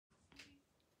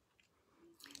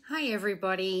Hi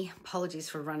everybody, apologies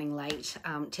for running late.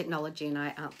 Technology and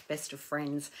I aren't the best of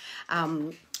friends.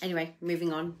 Anyway,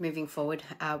 moving forward,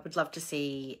 would love to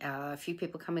see a few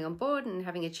people coming on board and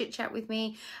having a chit chat with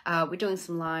me. We're doing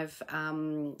some live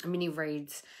mini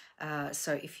reads.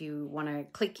 So if you want to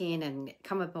click in and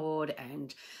come aboard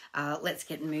and let's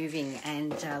get moving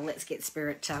and let's get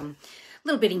spirit a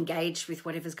little bit engaged with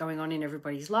whatever's going on in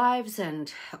everybody's lives.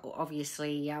 And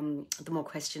obviously the more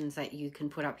questions that you can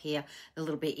put up here, a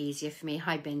little bit easier for me.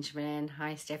 Hi Benjamin,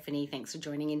 hi Stephanie, thanks for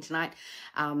joining in tonight,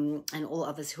 and all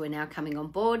others who are now coming on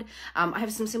board. I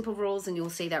have some simple rules and you'll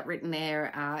see that written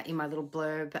there in my little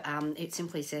blurb. It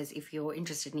simply says if you're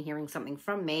interested in hearing something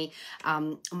from me,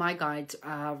 my guides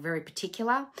are very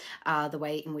particular. The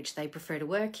way in which they prefer to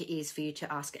work is for you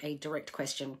to ask a direct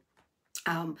question.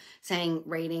 Saying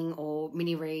reading or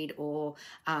mini read or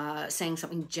saying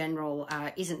something general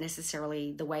isn't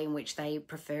necessarily the way in which they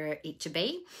prefer it to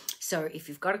be. So if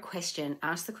you've got a question,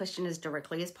 ask the question as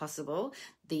directly as possible.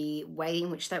 The way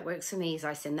in which that works for me is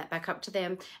I send that back up to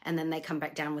them and then they come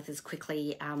back down with as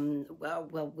quickly,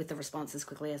 with the response as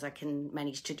quickly as I can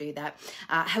manage to do that.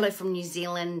 Hello from New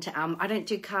Zealand. I don't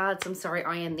do cards. I'm sorry,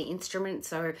 I am the instrument.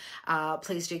 So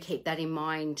please do keep that in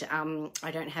mind.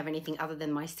 I don't have anything other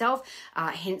than myself,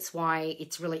 hence why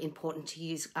it's really important to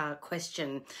use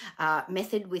question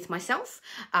method with myself.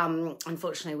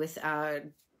 Unfortunately with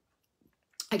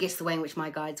I guess the way in which my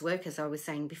guides work, as I was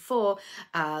saying before,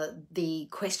 the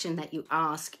question that you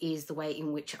ask is the way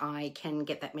in which I can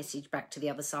get that message back to the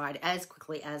other side as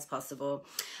quickly as possible.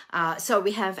 So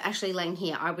we have Ashley Lang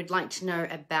here. I would like to know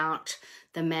about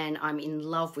the man I'm in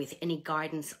love with. Any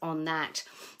guidance on that?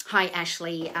 Hi,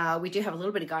 Ashley. We do have a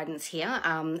little bit of guidance here.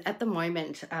 At the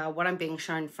moment, what I'm being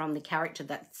shown from the character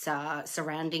that's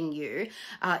surrounding you,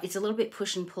 it's a little bit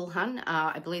push and pull, hun.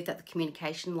 I believe that the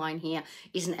communication line here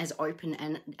isn't as open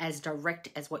and as direct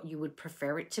as what you would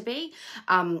prefer it to be.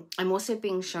 I'm also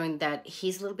being shown that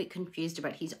he's a little bit confused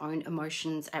about his own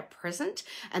emotions at present,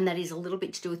 and that is a little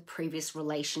bit to do with previous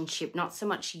relationship, not so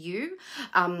much you.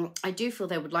 I do feel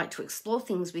they would like to explore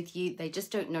things with you. They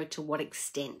just don't know to what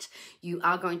extent. You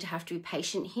are going to have to be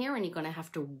patient here, and you're going to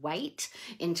have to wait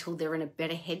until they're in a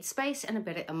better headspace and a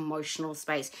better emotional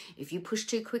space. If you push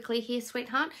too quickly here,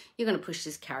 sweetheart, you're going to push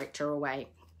this character away.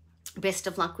 Best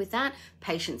of luck with that.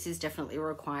 Patience is definitely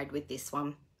required with this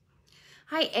one.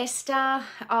 Hi, Esther.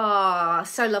 Oh,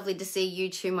 so lovely to see you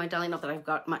too, my darling. Not that I've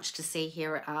got much to see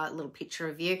here, a little picture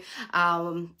of you.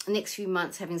 Next few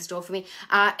months have in store for me.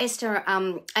 Esther,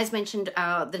 as mentioned,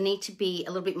 the need to be a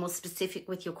little bit more specific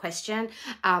with your question.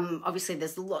 Obviously,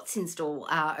 there's lots in store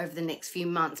over the next few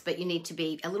months, but you need to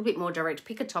be a little bit more direct.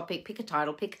 Pick a topic, pick a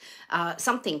title, pick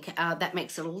something that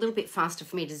makes it a little bit faster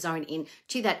for me to zone in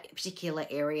to that particular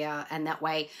area. And that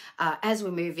way, as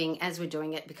we're moving, as we're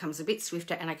doing it, becomes a bit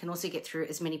swifter, and I can also get through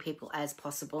as many people as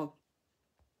possible.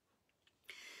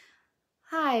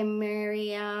 Hi,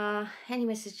 Maria. Any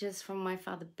messages from my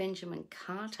father, Benjamin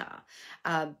Carter?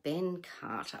 Ben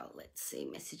Carter. Let's see,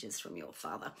 messages from your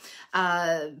father.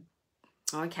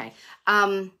 Okay.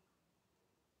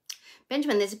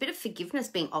 Benjamin, there's a bit of forgiveness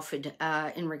being offered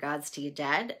in regards to your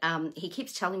dad. He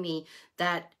keeps telling me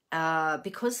that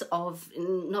because of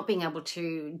not being able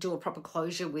to do a proper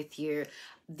closure with you,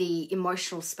 the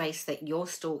emotional space that you're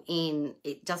still in,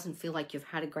 it doesn't feel like you've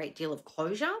had a great deal of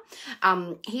closure.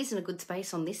 He's in a good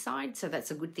space on this side, so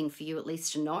that's a good thing for you at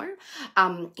least to know.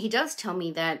 He does tell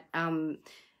me that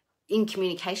in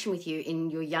communication with you in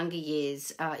your younger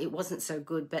years, it wasn't so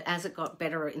good, but as it got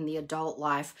better in the adult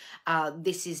life,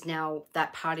 this is now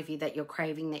that part of you that you're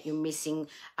craving, that you're missing,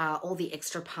 all the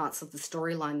extra parts of the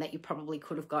storyline that you probably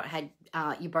could have got had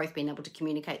you both been able to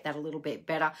communicate that a little bit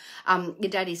better. Your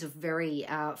dad is a very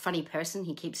funny person.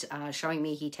 He keeps showing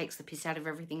me he takes the piss out of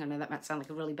everything. I know that might sound like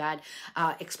a really bad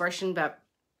expression, but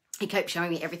he keeps showing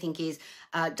me everything is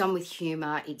done with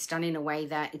humour. It's done in a way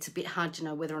that it's a bit hard to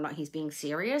know whether or not he's being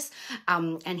serious.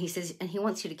 And he says, and he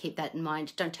wants you to keep that in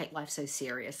mind. Don't take life so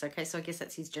serious. Okay, so I guess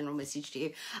that's his general message to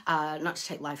you, not to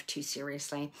take life too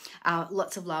seriously.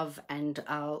 Lots of love and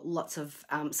lots of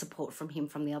support from him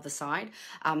from the other side.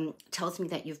 Tells me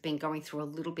that you've been going through a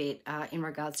little bit in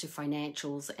regards to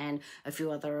financials and a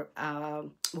few other,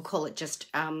 we'll call it just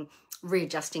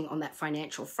readjusting on that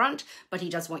financial front, but he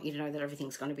does want you to know that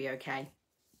everything's going to be okay.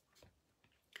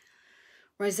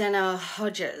 Rosanna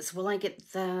Hodges, will I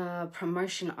get the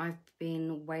promotion I've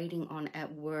been waiting on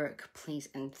at work, please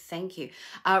and thank you.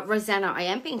 Rosanna, I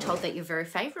am being told that you're very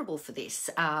favorable for this.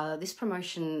 This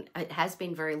promotion, it has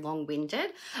been very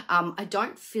long-winded. I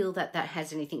don't feel that that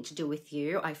has anything to do with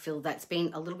you. I feel that's been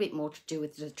a little bit more to do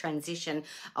with the transition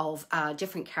of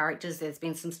different characters. There's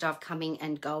been some stuff coming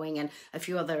and going and a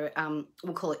few other,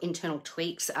 we'll call it internal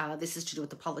tweaks. This is to do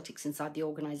with the politics inside the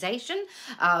organization.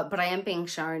 But I am being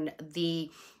shown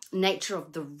the nature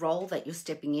of the role that you're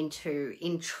stepping into.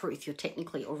 In truth, you're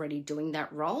technically already doing that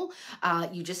role.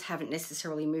 You just haven't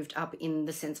necessarily moved up in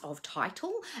the sense of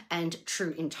title and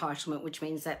true entitlement, which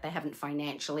means that they haven't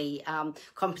financially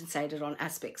compensated on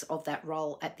aspects of that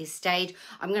role at this stage.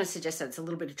 I'm going to suggest that it's a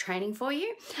little bit of training for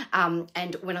you.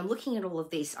 And when I'm looking at all of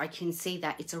this, I can see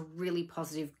that it's a really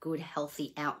positive, good,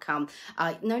 healthy outcome.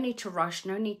 No need to rush,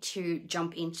 no need to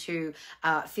jump into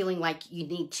feeling like you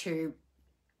need to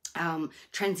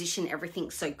transition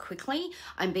everything so quickly.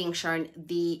 I'm being shown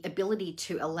the ability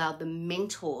to allow the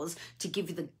mentors to give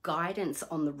you the guidance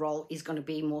on the role is going to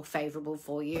be more favorable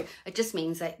for you. It just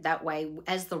means that that way,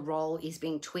 as the role is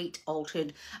being tweaked,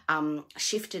 altered,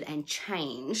 shifted and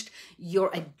changed,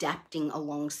 you're adapting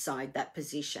alongside that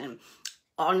position.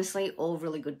 Honestly, all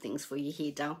really good things for you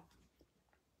here, Dal.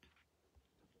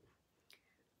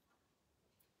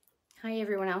 Hi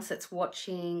everyone else that's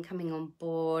watching, coming on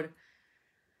board.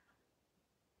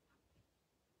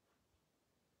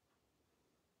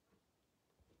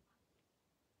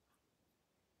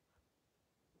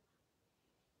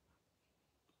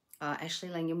 Ashley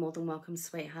Lane, you're more than welcome,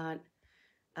 sweetheart.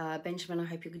 Benjamin, I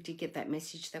hope you did get that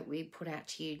message that we put out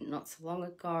to you not so long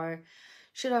ago.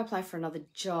 Should I apply for another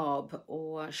job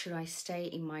or should I stay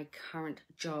in my current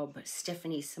job?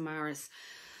 Stephanie Samaras.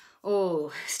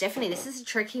 Oh, Stephanie, this is a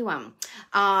tricky one.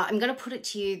 I'm going to put it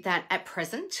to you that at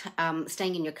present,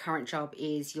 staying in your current job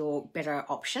is your better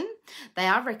option. They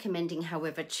are recommending,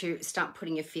 however, to start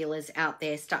putting your feelers out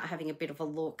there, start having a bit of a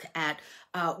look at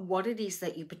what it is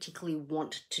that you particularly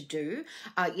want to do.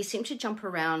 You seem to jump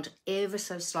around ever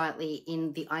so slightly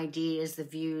in the ideas, the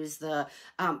views, the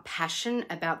passion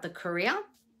about the career.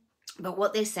 But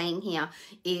what they're saying here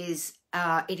is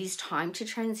it is time to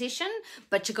transition,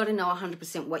 but you've got to know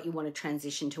 100% what you want to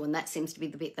transition to, and that seems to be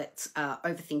the bit that's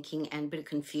overthinking and a bit of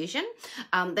confusion.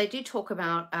 They do talk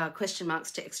about question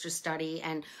marks to extra study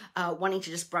and wanting to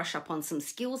just brush up on some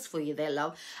skills for you there,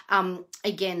 love.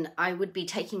 Again, I would be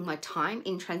taking my time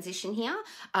in transition here,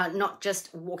 not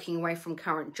just walking away from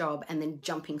current job and then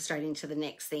jumping straight into the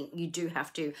next thing. You do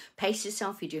have to pace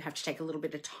yourself. You do have to take a little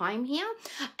bit of time here.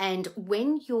 And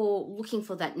when you're looking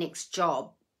for that next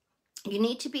job, you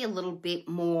need to be a little bit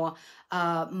more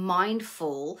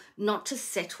mindful not to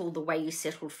settle the way you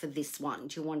settled for this one.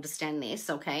 Do you understand this?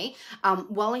 Okay.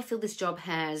 While I feel this job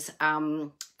has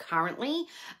currently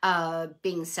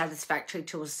been satisfactory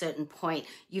to a certain point,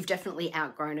 you've definitely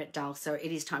outgrown it, Dal. So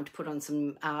it is time to put on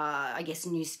some, I guess,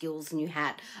 new skills, new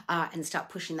hat, and start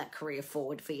pushing that career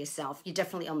forward for yourself. You're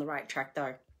definitely on the right track,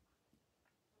 though.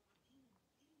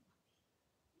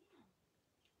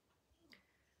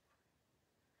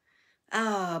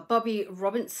 Bobby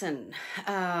Robinson,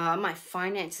 my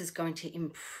finance is going to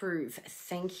improve.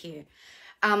 Thank you.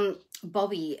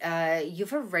 Bobby,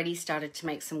 you've already started to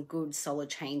make some good solid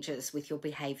changes with your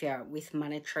behavior, with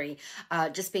monetary,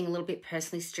 just being a little bit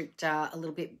personally stricter, a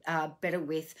little bit better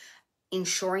with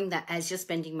ensuring that as you're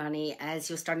spending money, as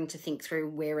you're starting to think through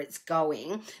where it's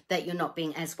going, that you're not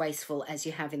being as wasteful as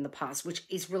you have in the past, which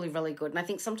is really, really good. And I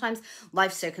think sometimes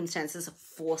life circumstances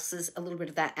forces a little bit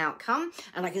of that outcome.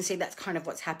 And I can see that's kind of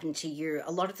what's happened to you.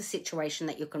 A lot of the situation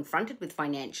that you're confronted with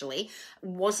financially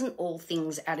wasn't all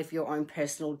things out of your own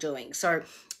personal doing. So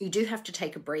you do have to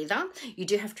take a breather. You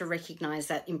do have to recognize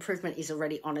that improvement is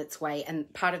already on its way.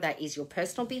 And part of that is your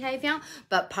personal behavior,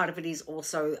 but part of it is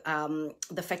also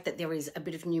the fact that there is a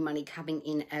bit of new money coming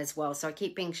in as well. So I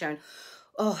keep being shown,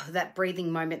 oh, that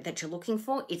breathing moment that you're looking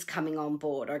for, it's coming on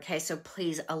board. Okay, so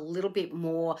please, a little bit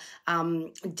more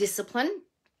discipline.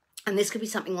 And this could be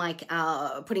something like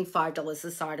putting $5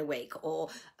 aside a week, or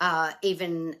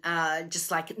even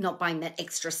just like not buying that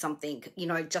extra something, you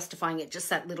know, justifying it just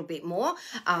that little bit more,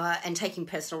 and taking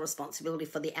personal responsibility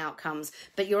for the outcomes.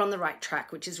 But you're on the right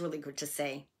track, which is really good to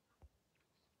see.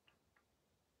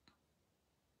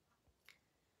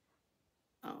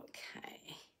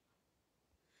 Okay,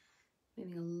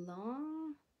 moving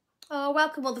along. Oh,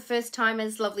 welcome all the first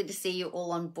timers. Lovely to see you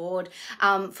all on board.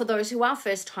 For those who are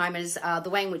first timers, the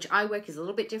way in which I work is a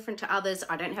little bit different to others.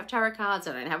 I don't have tarot cards.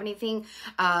 I don't have anything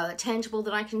tangible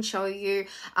that I can show you.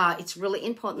 It's really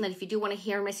important that if you do want to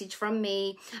hear a message from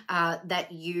me,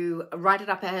 that you write it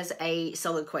up as a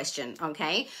solid question,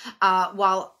 okay?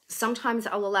 While Sometimes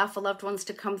I'll allow for loved ones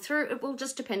to come through. It will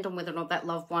just depend on whether or not that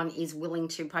loved one is willing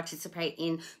to participate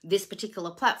in this particular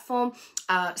platform.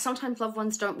 Sometimes loved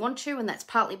ones don't want to, and that's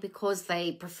partly because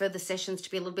they prefer the sessions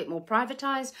to be a little bit more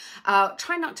privatized.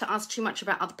 Try not to ask too much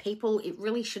about other people. It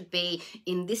really should be,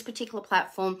 in this particular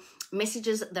platform,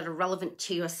 messages that are relevant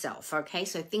to yourself, okay?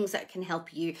 So things that can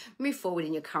help you move forward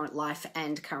in your current life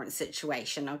and current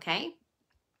situation, okay?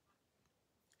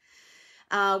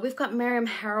 We've got Miriam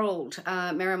Harold.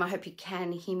 Miriam, I hope you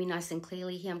can hear me nice and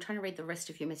clearly here. I'm trying to read the rest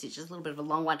of your messages, a little bit of a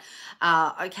long one.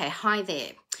 Okay, hi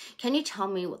there. Can you tell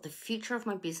me what the future of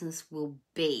my business will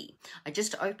be? I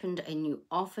just opened a new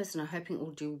office and I'm hoping it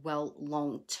will do well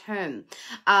long term.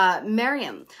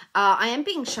 Miriam, I am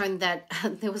being shown that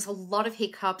there was a lot of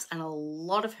hiccups and a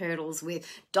lot of hurdles with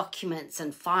documents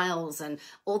and files and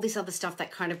all this other stuff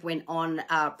that kind of went on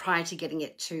prior to getting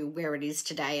it to where it is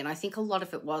today. And I think a lot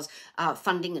of it was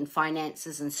funding and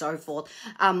finances and so forth.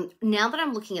 Now that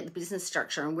I'm looking at the business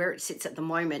structure and where it sits at the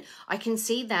moment, I can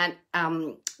see that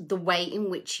the way in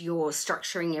which you're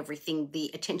structuring everything,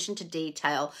 the attention to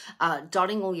detail,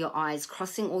 dotting all your I's,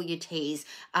 crossing all your T's,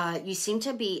 you seem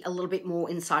to be a little bit more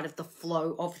inside of the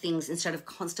flow of things instead of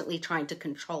constantly trying to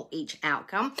control each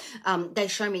outcome. They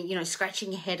show me, you know,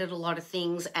 scratching your head at a lot of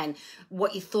things, and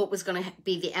what you thought was going to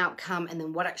be the outcome and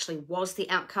then what actually was the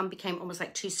outcome became almost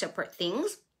like two separate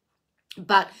things.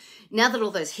 But now that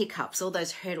all those hiccups, all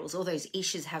those hurdles, all those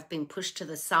issues have been pushed to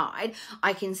the side,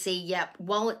 I can see, yep,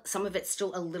 while some of it's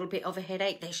still a little bit of a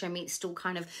headache, they show me it's still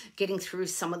kind of getting through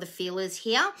some of the feelers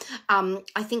here.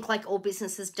 I think like all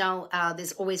businesses do,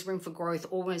 there's always room for growth,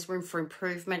 always room for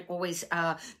improvement, always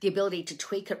the ability to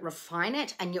tweak it, refine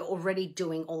it, and you're already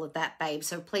doing all of that, babe.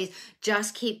 So please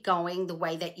just keep going the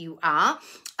way that you are.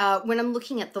 When I'm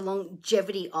looking at the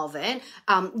longevity of it,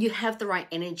 you have the right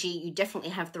energy, you definitely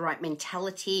have the right mentality,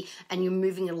 and you're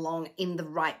moving it along in the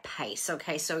right pace,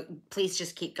 okay? So please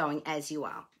just keep going as you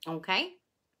are, okay?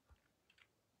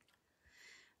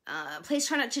 Please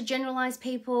try not to generalize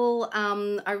people.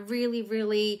 I really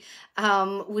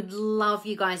would love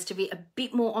you guys to be a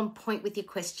bit more on point with your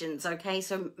questions, okay?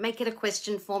 So make it a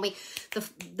question for me.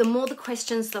 The more the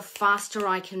questions, the faster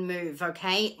I can move,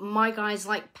 okay? My guys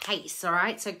like pace, all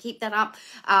right? So keep that up.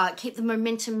 Keep the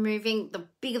momentum moving. The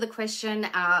bigger the question,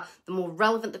 the more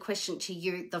relevant the question to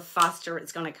you, the faster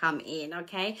it's going to come in,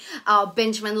 okay?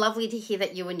 Benjamin, lovely to hear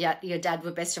that you and your dad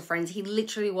were best of friends. He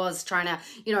literally was trying to,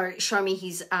 you know, show me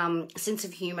his sense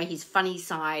of humor, his funny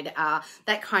side,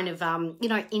 that kind of, you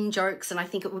know, in jokes. And I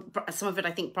think it would, some of it,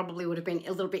 I think probably would have been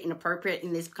a little bit inappropriate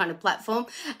in this kind of platform.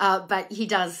 But he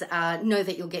does know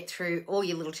that you'll get through all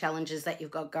your little challenges that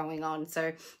you've got going on.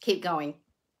 So keep going.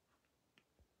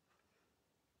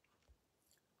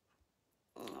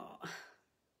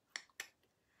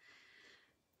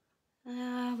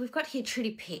 We've got here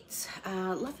Trudy Pitts.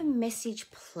 Love a message,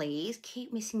 please.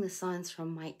 Keep missing the signs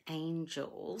from my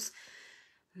angels.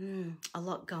 A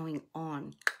lot going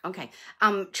on. Okay.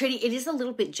 Trudy, it is a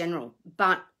little bit general,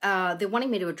 but they're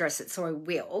wanting me to address it, so I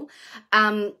will.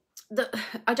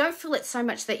 I don't feel it's so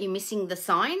much that you're missing the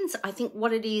signs. I think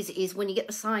what it is when you get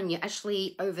the sign, you're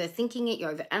actually overthinking it,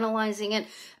 you're overanalyzing it,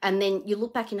 and then you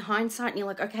look back in hindsight and you're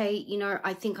like, okay, you know,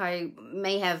 I think I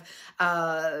may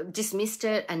have dismissed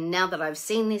it, and now that I've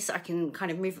seen this, I can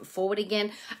kind of move it forward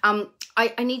again.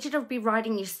 I need you to be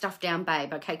writing your stuff down,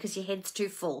 babe, okay, because your head's too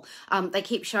full. They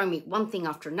keep showing me one thing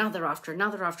after another, after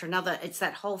another, after another. It's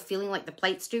that whole feeling like the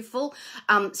plate's too full.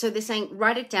 So they're saying,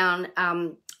 write it down,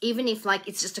 even if like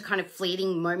it's just a kind of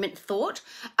fleeting moment thought.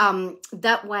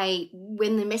 That way,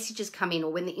 when the messages come in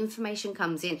or when the information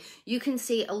comes in, you can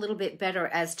see a little bit better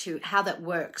as to how that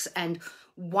works and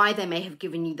why they may have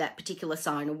given you that particular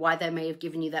sign or why they may have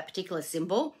given you that particular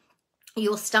symbol.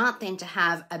 You'll start then to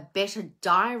have a better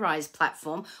diarized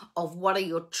platform of what are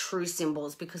your true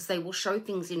symbols, because they will show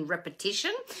things in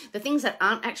repetition. The things that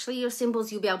aren't actually your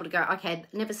symbols, you'll be able to go, okay,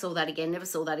 never saw that again, never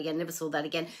saw that again, never saw that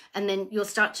again. And then you'll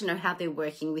start to know how they're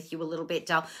working with you a little bit,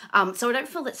 Dal. So I don't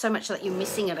feel that so much that you're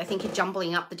missing it. I think you're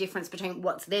jumbling up the difference between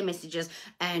what's their messages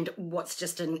and what's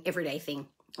just an everyday thing.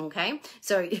 Okay,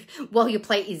 so while your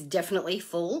plate is definitely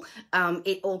full,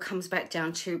 it all comes back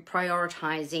down to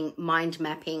prioritizing, mind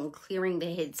mapping, clearing the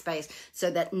headspace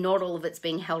so that not all of it's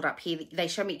being held up here. They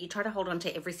show me you try to hold on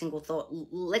to every single thought,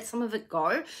 let some of it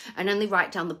go, and only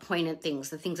write down the poignant things,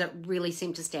 the things that really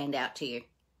seem to stand out to you.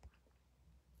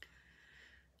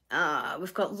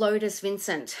 We've got Lotus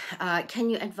Vincent. Can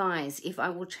you advise if I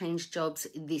will change jobs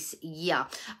this year?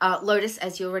 Lotus,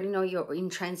 as you already know, you're in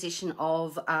transition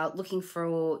of looking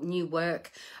for new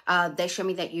work. They show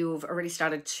me that you've already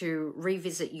started to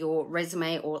revisit your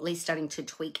resume, or at least starting to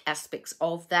tweak aspects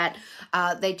of that.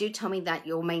 They do tell me that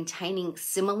you're maintaining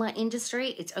similar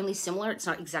industry. It's only similar. It's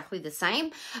not exactly the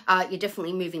same. You're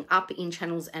definitely moving up in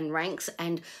channels and ranks,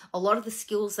 and a lot of the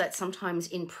skills that sometimes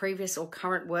in previous or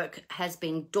current work has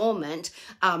been dormant,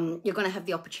 you're going to have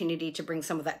the opportunity to bring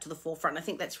some of that to the forefront. I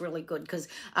think that's really good, because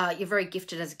you're very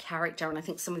gifted as a character, and I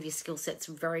think some of your skill sets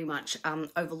are very much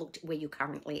overlooked where you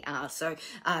currently are. So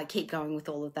keep going with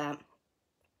all of that.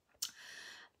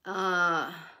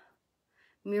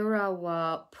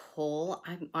 Mirawa Paul,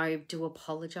 I do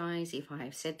apologize if I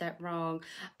have said that wrong.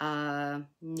 Nuriwa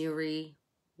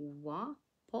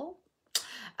Paul.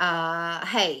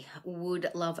 Hey, would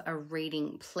love a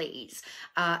reading, please.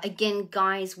 Again,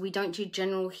 guys, we don't do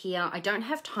general here. I don't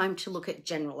have time to look at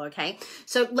general, okay?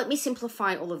 So let me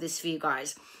simplify all of this for you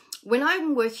guys. When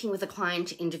I'm working with a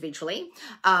client individually,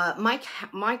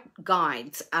 my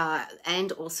guides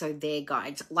and also their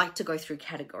guides like to go through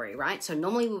category, right? So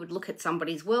normally we would look at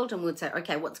somebody's world and we would say,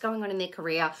 okay, what's going on in their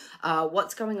career?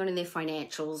 What's going on in their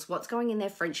financials? What's going in their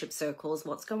friendship circles?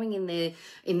 What's going in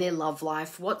their love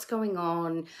life? What's going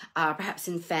on perhaps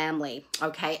in family,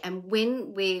 okay? And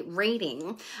when we're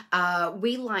reading,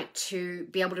 we like to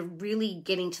be able to really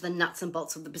get into the nuts and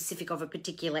bolts of the specific of a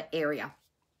particular area.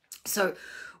 So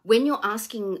when you're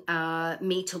asking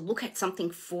me to look at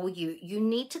something for you, you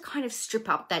need to kind of strip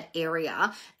up that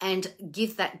area and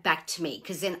give that back to me,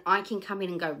 because then I can come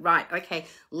in and go, right, okay,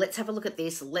 let's have a look at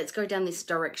this. Let's go down this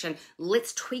direction.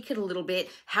 Let's tweak it a little bit.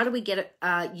 How do we get it,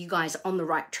 you guys on the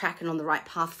right track and on the right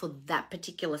path for that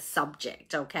particular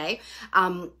subject, okay?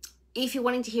 If you're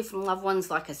wanting to hear from loved ones,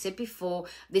 like I said before,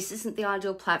 this isn't the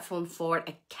ideal platform for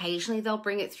it. Occasionally they'll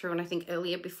bring it through, and I think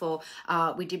earlier before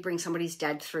we did bring somebody's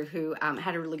dad through who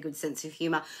had a really good sense of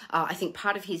humor. I think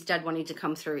part of his dad wanting to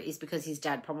come through is because his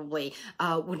dad probably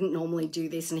wouldn't normally do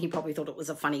this, and he probably thought it was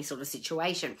a funny sort of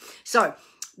situation. So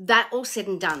that all said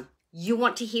and done, you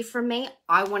want to hear from me,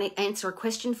 I want to answer a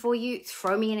question for you,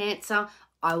 throw me an answer,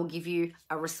 I will give you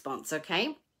a response,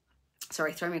 okay?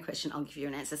 Sorry, throw me a question, I'll give you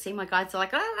an answer. See, my guides are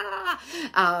like,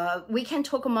 we can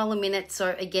talk a mile a minute.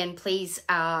 So again, please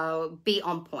be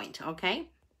on point, okay?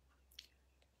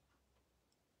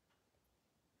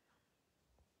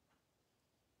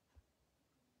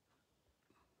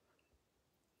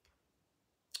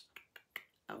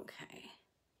 Okay.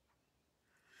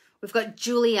 We've got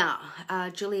Julia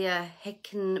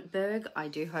Heckenberg. I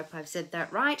do hope I've said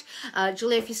that right.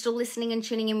 Julia, if you're still listening and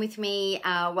tuning in with me,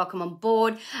 welcome on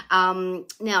board.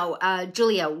 Now,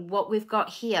 Julia, what we've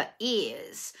got here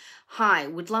is, hi,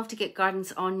 would love to get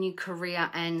guidance on new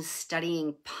career and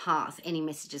studying path. Any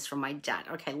messages from my dad?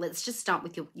 Okay, let's just start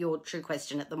with your true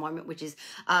question at the moment, which is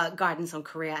guidance on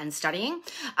career and studying.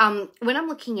 When I'm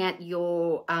looking at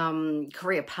your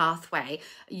career pathway,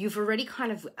 you've already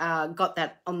kind of got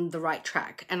that on the right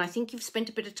track. And I think you've spent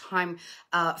a bit of time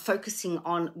focusing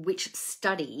on which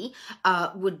study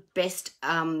would best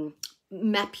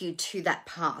map you to that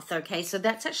path, okay? So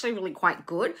that's actually really quite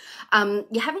good.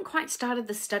 You haven't quite started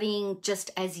the studying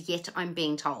just as yet, I'm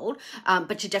being told,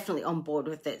 but you're definitely on board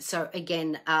with it. So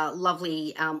again,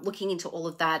 lovely looking into all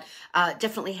of that,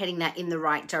 definitely heading that in the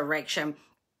right direction.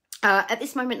 At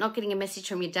this moment, not getting a message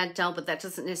from your dad, Del, but that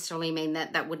doesn't necessarily mean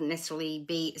that that wouldn't necessarily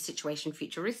be a situation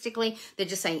futuristically. They're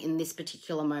just saying in this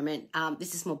particular moment,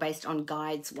 this is more based on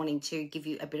guides wanting to give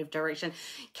you a bit of direction.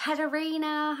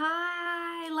 Katerina,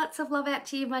 hi, lots of love out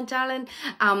to you, my darling.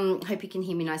 Hope you can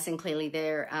hear me nice and clearly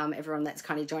there, everyone that's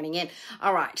kind of joining in.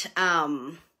 All right,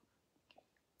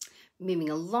 moving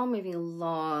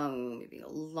along.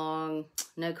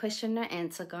 No question, no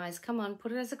answer, guys. Come on,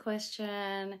 put it as a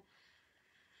question.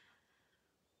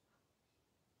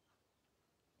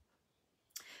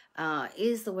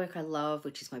 Is the work I love,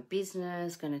 which is my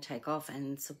business, going to take off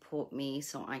and support me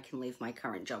so I can leave my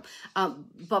current job?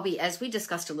 Bobby, as we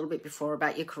discussed a little bit before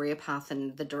about your career path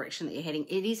and the direction that you're heading,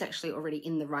 it is actually already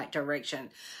in the right direction.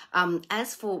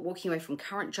 As for walking away from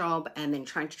current job and then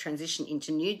trying to transition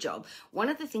into new job, one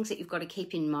of the things that you've got to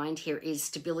keep in mind here is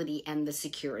stability and the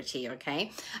security,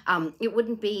 okay? It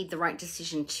wouldn't be the right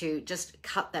decision to just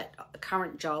cut that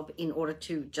current job in order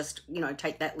to just, you know,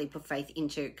 take that leap of faith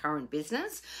into current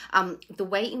business. The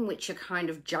way in which you're kind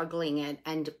of juggling it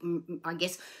and I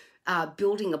guess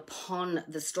building upon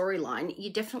the storyline,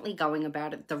 you're definitely going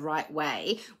about it the right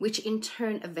way, which in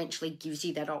turn eventually gives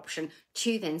you that option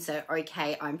to then say,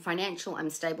 okay, I'm financial, I'm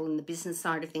stable in the business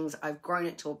side of things, I've grown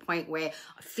it to a point where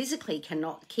I physically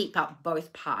cannot keep up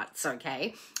both parts,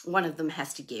 okay? One of them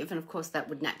has to give, and of course that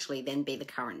would naturally then be the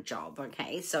current job,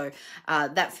 okay? So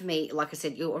that for me, like I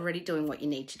said, you're already doing what you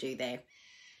need to do there.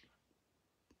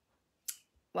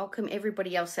 Welcome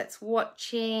everybody else that's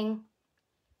watching.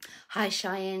 Hi,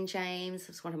 Cheyenne James.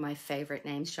 That's one of my favorite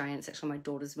names. Cheyenne, it's actually my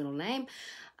daughter's middle name.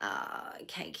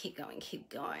 Okay, keep going, keep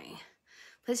going.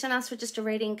 Please don't ask for just a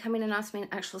reading. Come in and ask me an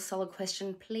actual solid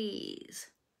question, please.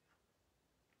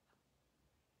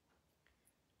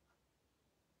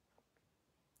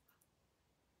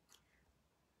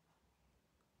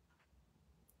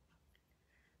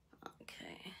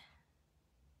 Okay.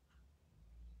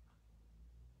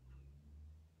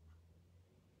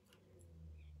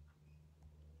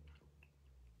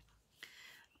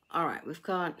 All right, we've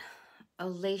got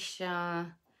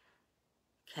Alicia,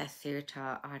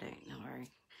 Cathirta, I don't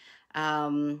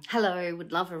know. Hello,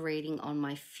 would love a reading on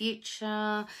my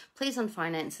future. Please on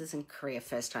finances and career,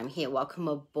 first time here. Welcome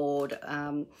aboard.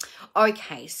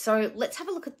 Okay, so let's have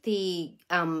a look at the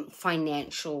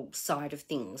financial side of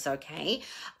things, okay?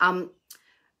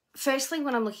 Firstly,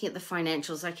 when I'm looking at the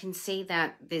financials, I can see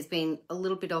that there's been a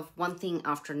little bit of one thing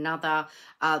after another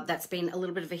that's been a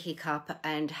little bit of a hiccup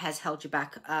and has held you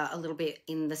back a little bit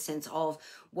in the sense of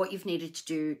what you've needed to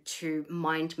do to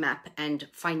mind map and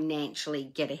financially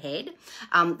get ahead.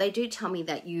 They do tell me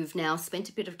that you've now spent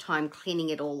a bit of time cleaning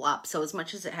it all up. So as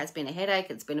much as it has been a headache,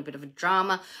 it's been a bit of a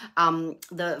drama,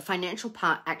 the financial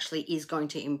part actually is going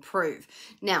to improve.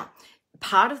 Now,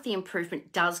 part of the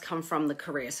improvement does come from the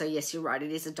career. So yes, you're right.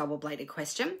 It is a double-bladed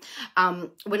question.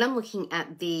 When I'm looking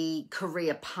at the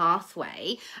career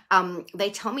pathway,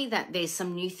 they tell me that there's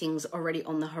some new things already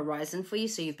on the horizon for you.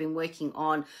 So you've been working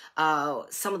on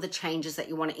some of the changes that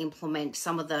you want to implement,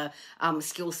 some of the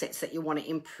skill sets that you want to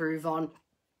improve on.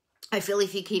 I feel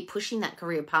if you keep pushing that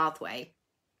career pathway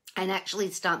and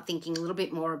actually start thinking a little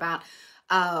bit more about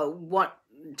what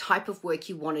type of work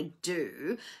you want to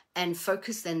do and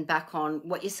focus then back on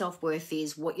what your self-worth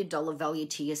is, what your dollar value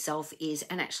to yourself is,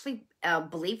 and actually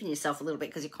believe in yourself a little bit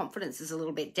because your confidence is a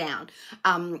little bit down,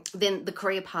 then the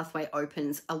career pathway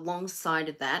opens. Alongside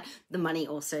of that, the money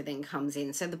also then comes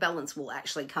in. So the balance will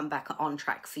actually come back on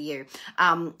track for you.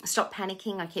 Stop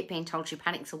panicking. I keep being told she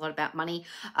panics a lot about money.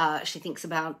 She thinks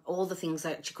about all the things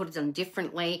that she could have done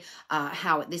differently,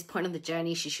 how at this point of the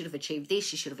journey she should have achieved this,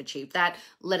 she should have achieved that.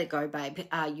 Let it go, babe.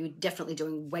 You're definitely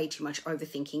doing way too much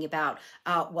overthinking about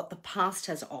what the past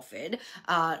has offered,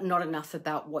 not enough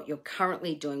about what you're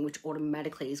currently doing, which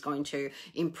automatically is going to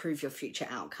improve your future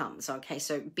outcomes. Okay,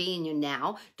 so be in your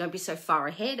now. Don't be so far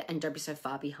ahead and don't be so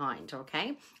far behind.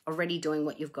 Okay, already doing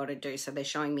what you've got to do. So they're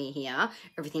showing me here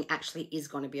everything actually is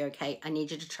going to be okay. I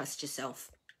need you to trust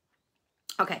yourself.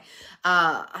 Okay,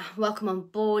 welcome on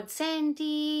board,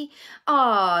 Sandy.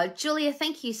 Oh, Julia,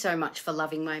 thank you so much for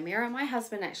loving my mirror. My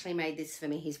husband actually made this for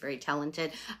me. He's very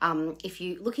talented. If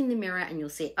you look in the mirror and you'll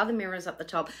see other mirrors up the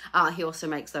top, he also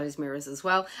makes those mirrors as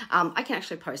well. I can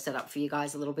actually post that up for you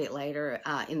guys a little bit later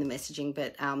in the messaging,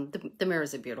 but the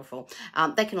mirrors are beautiful.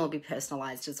 They can all be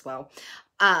personalized as well.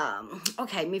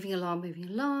 Okay, moving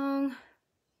along.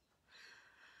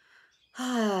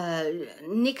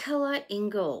 Nicola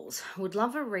Ingalls would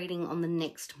love a reading on the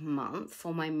next month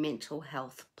for my mental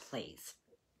health, please.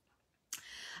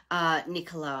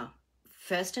 Nicola,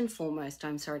 first and foremost,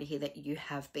 I'm sorry to hear that you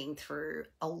have been through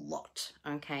a lot,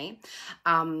 okay?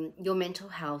 Your mental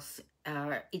health,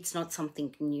 it's not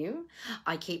something new.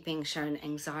 I keep being shown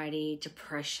anxiety,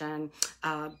 depression,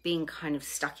 being kind of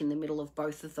stuck in the middle of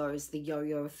both of those, the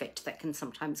yo-yo effect that can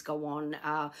sometimes go on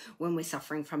when we're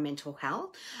suffering from mental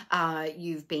health.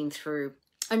 You've been through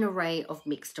an array of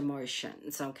mixed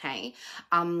emotions, okay?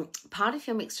 Part of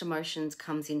your mixed emotions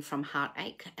comes in from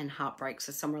heartache and heartbreak,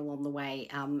 so somewhere along the way,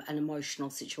 an emotional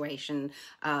situation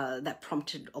that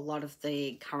prompted a lot of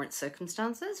the current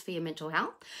circumstances for your mental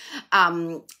health.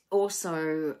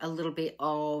 Also, a little bit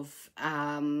of...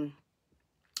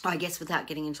 I guess without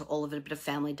getting into all of it, a bit of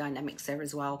family dynamics there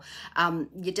as well.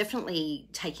 You're definitely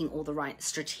taking all the right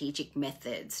strategic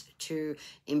methods to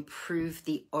improve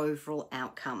the overall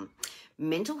outcome.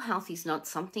 Mental health is not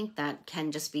something that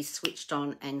can just be switched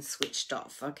on and switched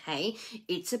off, okay?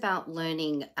 It's about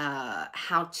learning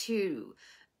how to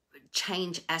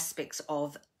change aspects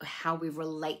of how we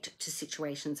relate to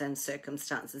situations and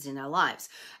circumstances in our lives,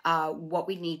 what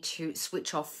we need to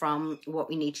switch off from, what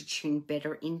we need to tune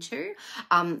better into.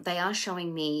 They are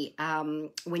showing me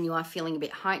when you are feeling a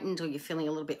bit heightened or you're feeling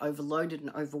a little bit overloaded and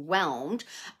overwhelmed,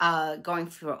 going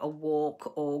for a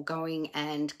walk or going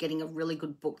and getting a really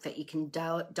good book that you can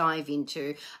dive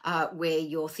into, where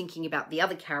you're thinking about the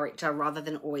other character rather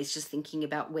than always just thinking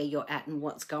about where you're at and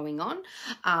what's going on,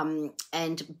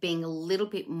 and being a little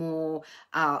bit more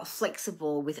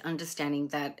flexible with understanding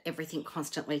that everything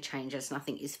constantly changes,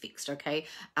 nothing is fixed. Okay,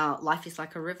 life is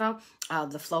like a river.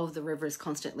 The flow of the river is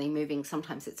constantly moving.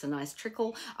 Sometimes it's a nice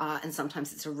trickle, and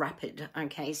sometimes it's a rapid.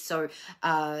 Okay, so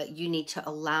you need to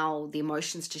allow the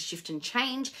emotions to shift and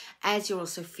change as you're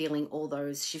also feeling all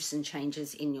those shifts and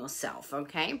changes in yourself.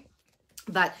 Okay,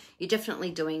 but you're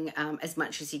definitely doing as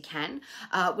much as you can.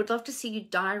 Would love to see you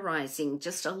diarising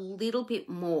just a little bit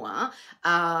more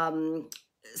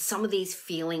some of these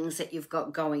feelings that you've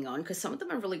got going on, because some of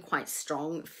them are really quite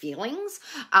strong feelings,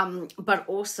 but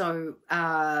also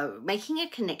making a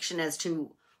connection as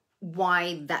to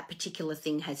why that particular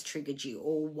thing has triggered you,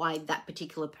 or why that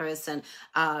particular person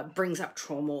brings up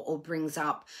trauma or brings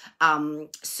up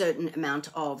certain amount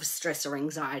of stress or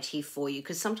anxiety for you.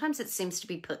 Because sometimes it seems to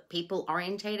be people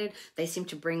orientated. They seem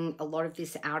to bring a lot of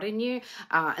this out in you,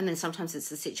 and then sometimes it's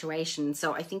the situation.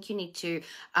 So I think you need to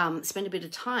spend a bit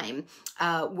of time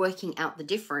working out the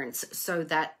difference, so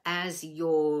that as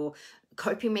your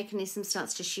coping mechanism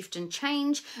starts to shift and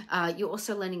change, you're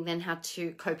also learning then how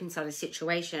to cope inside a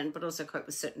situation, but also cope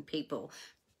with certain people.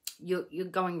 You're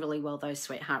going really well though,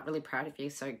 sweetheart. Really proud of you.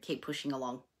 So keep pushing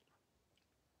along.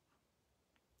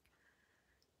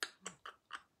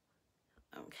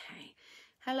 Okay.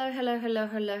 Hello, hello, hello,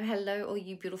 hello, hello, all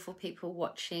you beautiful people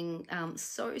watching.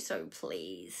 So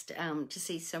pleased to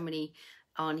see so many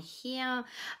on here.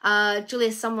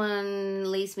 Julia, someone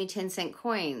leaves me 10-cent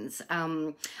coins.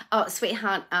 Oh,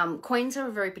 sweetheart, coins are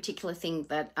a very particular thing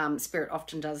that Spirit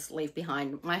often does leave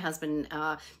behind. My husband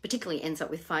particularly ends up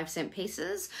with 5-cent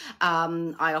pieces.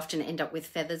 I often end up with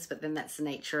feathers, but then that's the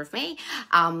nature of me.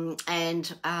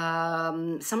 And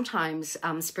sometimes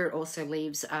Spirit also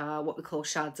leaves what we call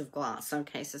shards of glass.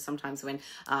 Okay, so sometimes when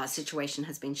a situation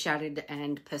has been shattered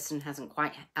and person hasn't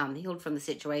quite healed from the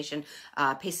situation,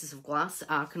 pieces of glass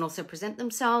can also present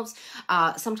themselves.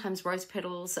 Sometimes rose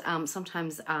petals,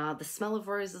 sometimes the smell of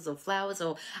roses or flowers,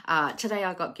 or today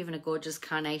I got given a gorgeous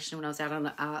carnation when I was out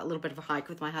on a little bit of a hike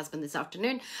with my husband this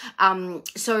afternoon.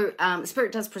 So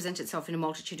Spirit does present itself in a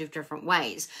multitude of different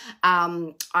ways.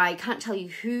 I can't tell you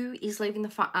who is leaving the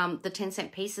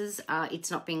 10-cent pieces. It's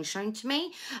not being shown to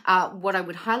me. What I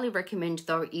would highly recommend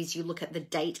though is you look at the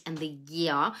date and the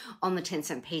year on the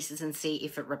 10-cent pieces and see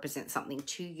if it represents something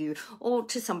to you or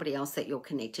to somebody else that you're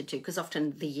connected to, because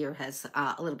often the year has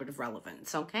a little bit of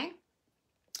relevance. Okay.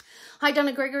 Hi,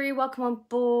 Donna Gregory. Welcome on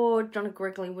board. Donna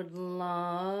Gregory would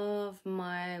love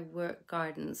my work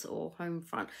guidance or home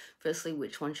front. Firstly,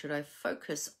 which one should I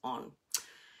focus on?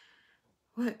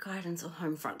 Work guidance or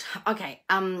home front? Okay,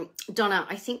 Donna,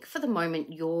 I think for the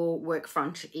moment your work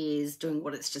front is doing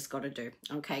what it's just got to do.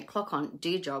 Okay, clock on, do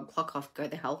your job, clock off, go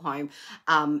the hell home,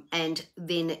 and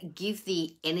then give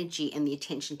the energy and the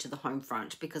attention to the home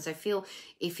front, because I feel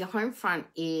if your home front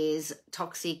is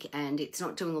toxic and it's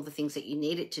not doing all the things that you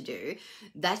need it to do,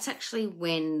 that's actually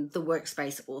when the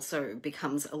workspace also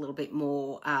becomes a little bit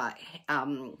more, how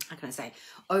can I say,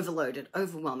 overloaded,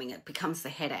 overwhelming. It becomes the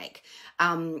headache.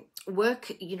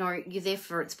 Work, you know, you're there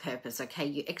for its purpose. Okay,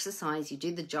 you exercise, you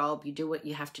do the job, you do what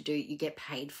you have to do, you get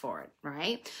paid for it,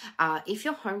 right? If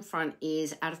your home front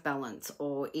is out of balance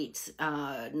or it's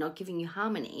not giving you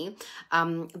harmony,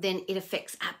 then it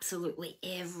affects absolutely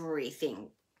everything.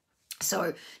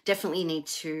 So definitely need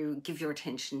to give your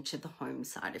attention to the home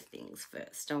side of things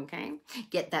first, okay?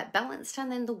 Get that balanced,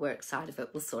 and then the work side of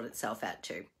it will sort itself out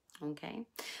too. Okay,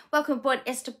 welcome aboard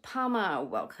Esther Palmer.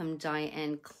 Welcome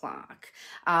Diane Clark.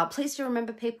 Please do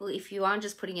remember, people, if you are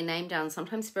just putting your name down,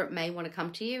 sometimes Spirit may want to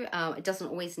come to you. It doesn't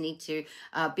always need to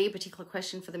be a particular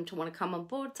question for them to want to come on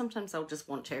board. Sometimes they'll just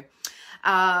want to.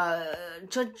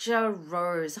 Georgia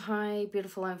Rose. Hi,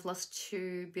 beautiful. I've lost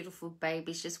 2 beautiful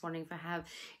babies. Just wondering if I have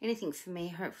anything for me.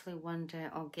 Hopefully one day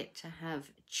I'll get to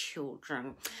have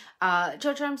children.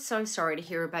 Georgia, I'm so sorry to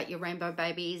hear about your rainbow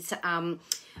babies.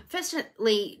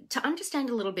 Firstly, to understand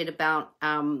a little bit about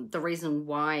the reason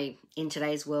why in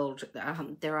today's world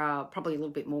there are probably a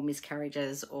little bit more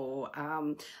miscarriages or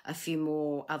a few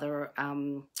more other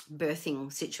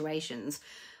birthing situations.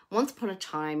 Once upon a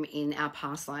time in our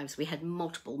past lives, we had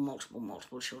multiple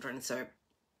children. So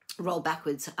roll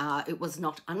backwards, it was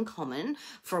not uncommon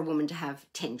for a woman to have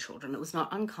 10 children. It was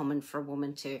not uncommon for a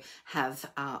woman to have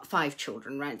 5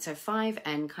 children, right? So 5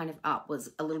 and kind of up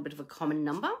was a little bit of a common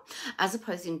number, as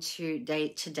opposed into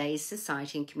today's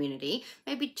society and community,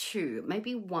 maybe 2,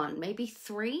 maybe 1, maybe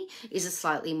 3 is a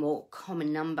slightly more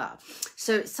common number.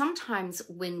 So sometimes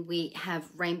when we have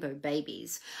rainbow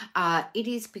babies, it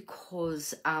is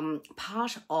because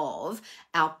part of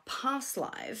our past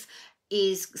life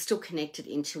is still connected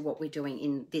into what we're doing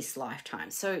in this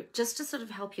lifetime. So just to sort of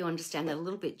help you understand that a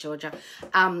little bit, Georgia,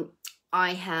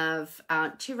 I have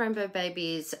 2 rainbow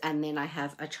babies, and then I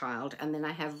have a child, and then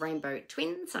I have rainbow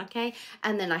twins, okay,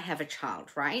 and then I have a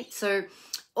child, right? So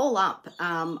all up,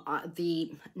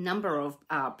 the number of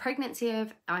pregnancy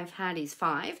I've had is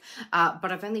 5,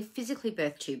 but I've only physically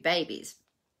birthed 2 babies.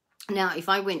 Now, if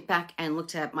I went back and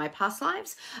looked at my past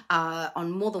lives,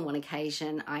 on more than one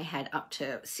occasion, I had up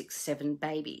to 6, 7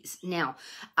 babies. Now,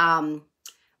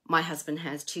 my husband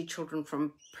has 2 children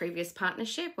from previous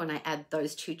partnership. When I add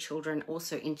those 2 children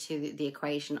also into the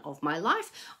equation of my life,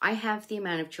 I have the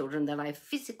amount of children that I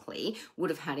physically would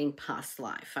have had in past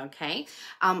life, okay?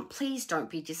 Please don't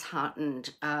be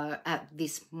disheartened at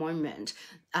this moment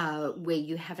where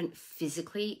you haven't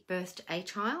physically birthed a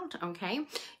child, okay?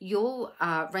 Your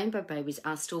rainbow babies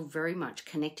are still very much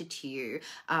connected to you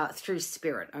through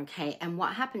spirit, okay? And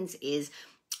what happens is,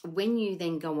 when you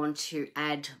then go on to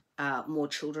add more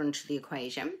children to the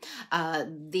equation,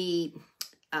 the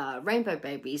rainbow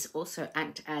babies also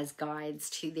act as guides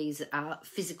to these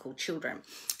physical children.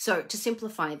 So to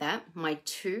simplify that, my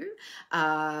 2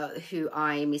 who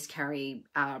I miscarried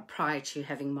prior to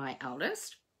having my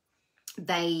eldest,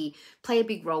 they play a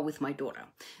big role with my daughter.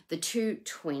 The 2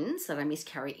 twins that I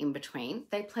miscarry in between,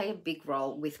 they play a big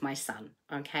role with my son,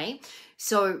 okay?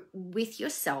 So with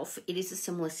yourself, it is a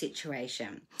similar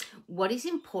situation. What is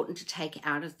important to take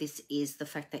out of this is the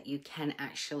fact that you can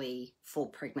actually fall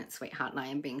pregnant, sweetheart, and I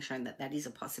am being shown that that is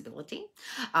a possibility.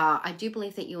 I do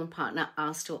believe that you and partner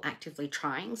are still actively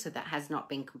trying, so that has not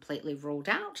been completely ruled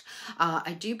out.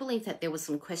 I do believe that there was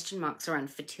some question marks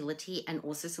around fertility, and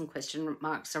also some question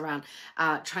marks around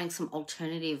trying some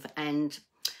alternative and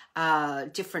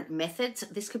different methods.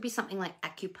 This could be something like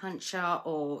acupuncture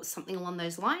or something along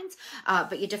those lines,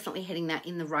 but you're definitely heading that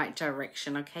in the right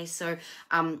direction, okay? So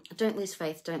don't lose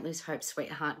faith, don't lose hope,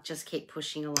 sweetheart. Just keep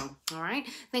pushing along, all right?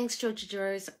 Thanks, Georgia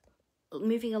Rose.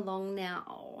 Moving along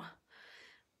now.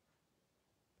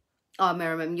 Oh,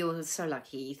 Merriman, you're so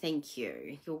lucky. Thank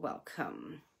you. You're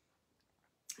welcome.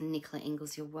 Nicola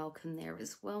Ingalls, you're welcome there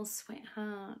as well,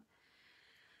 sweetheart.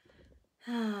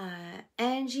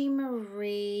 Angie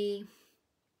Marie.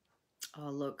 Oh,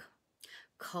 look.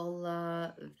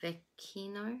 Cola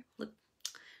Vecchino. Look,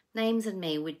 names and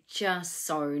me were just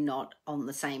so not on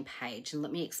the same page. And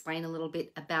let me explain a little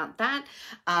bit about that.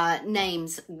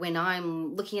 Names, when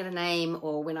I'm looking at a name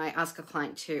or when I ask a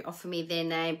client to offer me their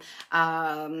name,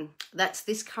 that's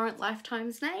this current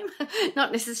lifetime's name,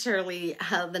 not necessarily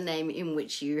the name in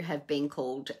which you have been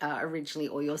called originally,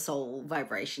 or your soul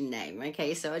vibration name,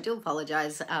 okay? So I do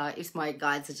apologize if my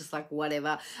guides are just like,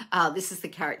 whatever, this is the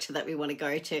character that we want to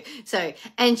go to. So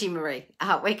Angie Marie,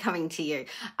 we're coming to you.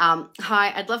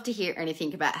 Hi, I'd love to hear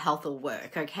anything about health or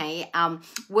work, okay?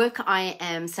 Work I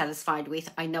am satisfied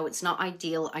with. I know it's not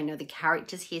ideal. I know the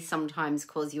characters here sometimes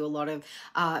cause you a lot of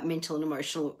mental and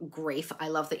emotional grief. I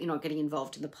love that you're not getting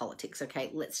involved in the politics, okay?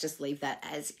 Let's just leave that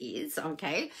as is,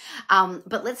 okay?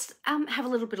 But let's have a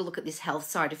little bit of a look at this health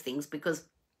side of things, because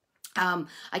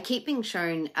I keep being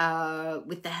shown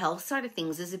with the health side of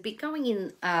things, there's a bit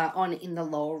going on in the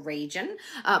lower region,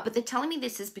 but they're telling me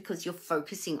this is because you're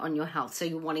focusing on your health. So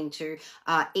you're wanting to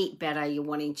eat better, you're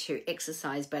wanting to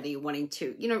exercise better, you're wanting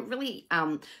to, you know, really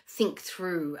think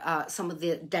through some of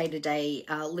the day-to-day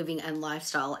living and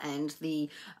lifestyle and the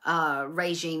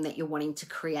regime that you're wanting to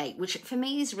create, which for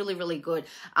me is really, really good.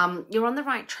 You're on the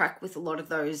right track with a lot of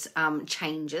those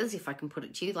changes, if I can put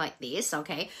it to you like this,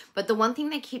 okay? But the one thing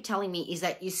they keep telling me is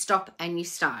that you stop and you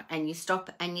start, and you stop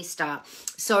and you start.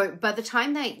 So by the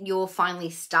time that you're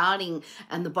finally starting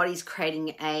and the body's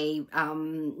creating a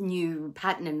new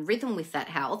pattern and rhythm with that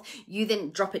health, you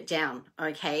then drop it down,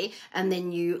 okay? And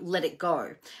then you let it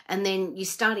go. And then you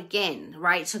start again,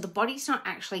 right? So the body's not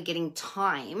actually getting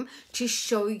time to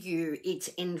show you its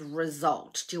end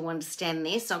result. Do you understand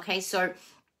this? Okay, so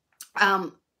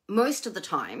most of the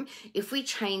time, if we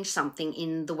change something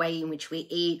in the way in which we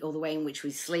eat or the way in which we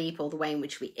sleep or the way in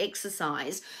which we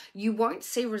exercise, you won't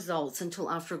see results until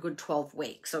after a good 12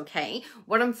 weeks, okay?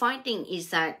 What I'm finding is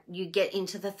that you get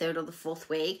into the 3rd or the 4th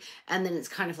week and then it's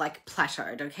kind of like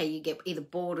plateaued, okay? You get either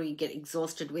bored or you get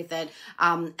exhausted with it,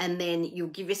 and then you'll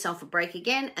give yourself a break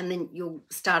again and then you'll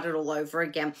start it all over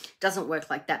again. Doesn't work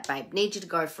like that, babe. Need you to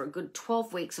go for a good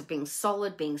 12 weeks of being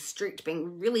solid, being strict,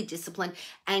 being really disciplined,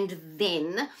 and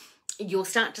then you'll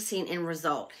start to see an end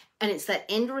result. And it's that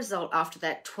end result after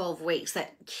that 12 weeks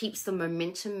that keeps the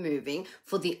momentum moving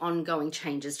for the ongoing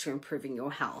changes to improving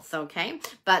your health, okay?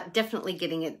 But definitely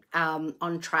getting it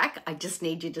on track. I just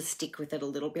need you to stick with it a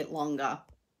little bit longer.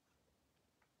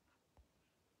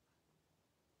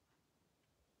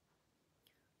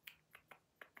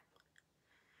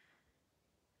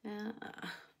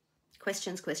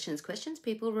 Questions.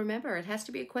 People, remember, it has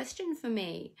to be a question for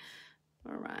me.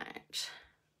 All right.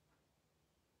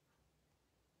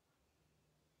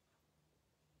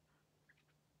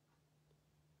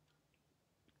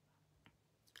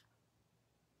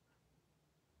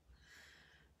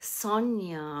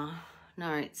 Sonia.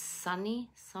 No, it's Sunny.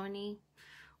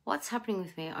 What's happening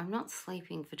with me? I'm not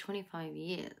sleeping for 25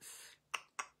 years.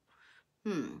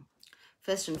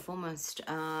 First and foremost,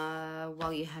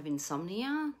 while you have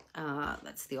insomnia,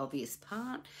 that's the obvious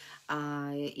part.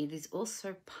 It is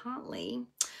also partly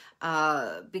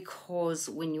because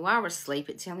when you are asleep,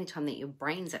 it's the only time that your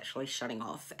brain's actually shutting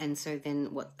off. And so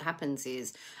then what happens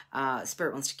is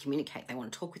spirit wants to communicate. They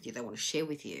want to talk with you. They want to share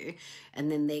with you.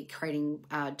 And then they're creating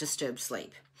disturbed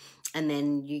sleep. And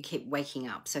then you keep waking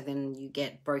up. So then you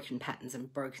get broken patterns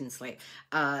and broken sleep.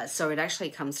 So it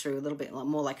actually comes through a little bit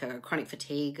more like a chronic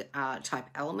fatigue type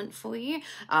element for you,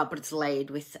 but it's laid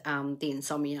with the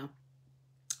insomnia.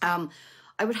 I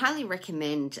would highly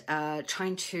recommend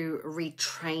trying to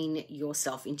retrain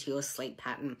yourself into your sleep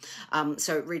pattern.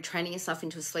 So retraining yourself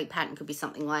into a sleep pattern could be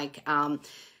something like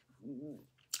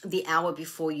the hour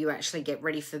before you actually get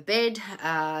ready for bed,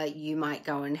 you might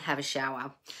go and have a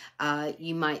shower.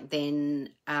 You might then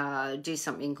do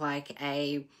something like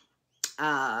a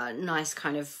nice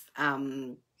kind of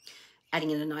adding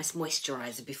in a nice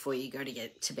moisturizer before you go to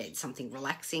get to bed, something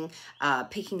relaxing,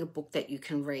 picking a book that you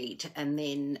can read, and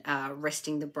then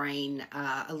resting the brain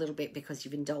a little bit because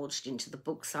you've indulged into the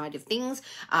book side of things,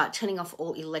 turning off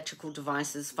all electrical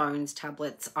devices, phones,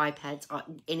 tablets, iPads,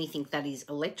 anything that is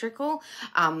electrical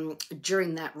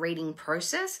during that reading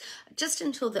process, just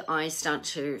until the eyes start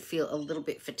to feel a little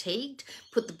bit fatigued.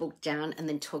 Put the book down and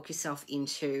then talk yourself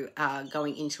into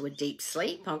going into a deep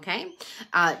sleep, okay?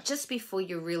 Just before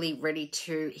you're really ready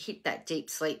to hit that deep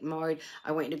sleep mode,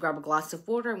 I want you to grab a glass of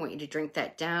water. I want you to drink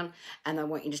that down, and I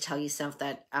want you to tell yourself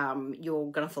that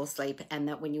you're going to fall asleep and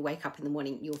that when you wake up in the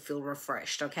morning, you'll feel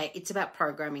refreshed, okay? It's about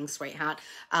programming, sweetheart.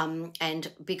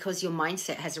 And because your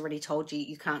mindset has already told you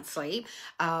you can't sleep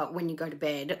when you go to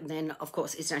bed, then of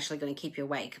course it's naturally going to keep you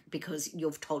awake because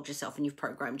you've told yourself and you've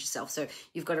programmed yourself. So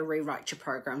you've got to rewrite your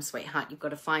program, sweetheart. You've got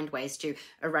to find ways to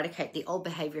eradicate the old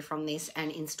behavior from this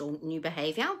and install new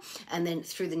behavior. And then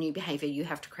through the new behavior, you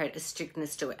have to create a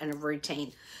strictness to it and a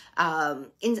routine.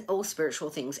 In all spiritual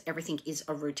things, everything is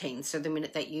a routine. So the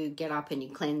minute that you get up and you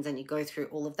cleanse and you go through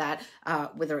all of that,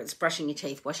 whether it's brushing your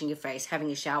teeth, washing your face, having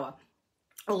a shower,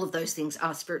 all of those things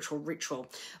are spiritual ritual.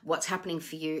 What's happening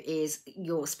for you is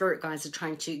your spirit guides are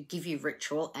trying to give you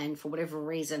ritual, and for whatever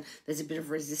reason, there's a bit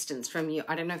of resistance from you.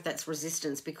 I don't know if that's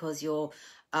resistance because you're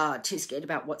too scared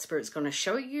about what spirit's going to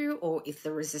show you, or if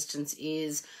the resistance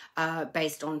is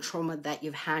based on trauma that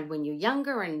you've had when you're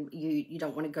younger and you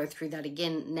don't want to go through that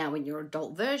again now in your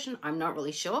adult version. I'm not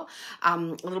really sure. A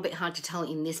little bit hard to tell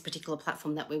in this particular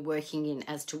platform that we're working in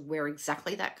as to where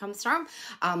exactly that comes from.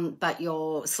 But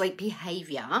your sleep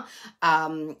behavior,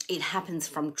 it happens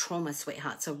from trauma,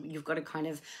 sweetheart. So you've got to kind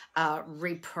of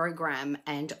reprogram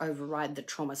and override the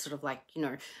trauma, sort of like, you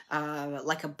know,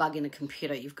 like a bug in a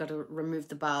computer. You've got to remove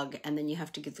the bug, and then you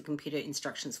have to give the computer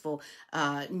instructions for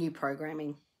new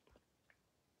programming.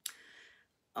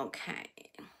 Okay.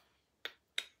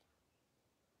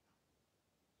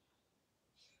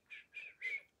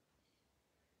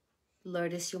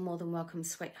 Lotus, you're more than welcome,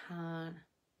 sweetheart.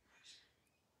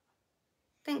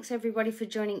 Thanks everybody for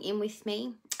joining in with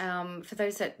me. For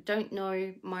those that don't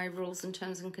know my rules and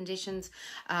terms and conditions,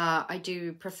 I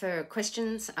do prefer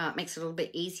questions. It makes it a little bit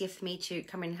easier for me to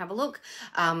come in and have a look,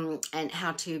 and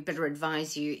how to better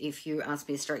advise you if you ask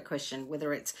me a straight question,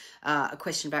 whether it's a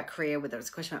question about career, whether it's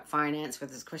a question about finance,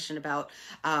 whether it's a question about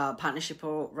partnership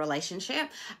or relationship.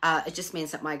 It just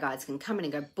means that my guides can come in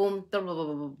and go boom, blah, blah,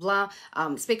 blah, blah,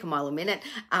 blah, speak a mile a minute,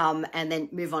 and then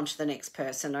move on to the next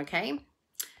person, okay?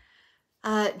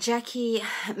 Jackie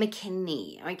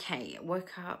McKinney. Okay,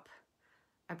 woke up.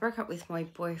 I broke up with my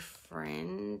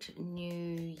boyfriend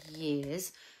New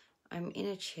Year's. I'm in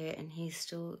a chair and he's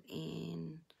still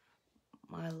in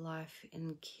my life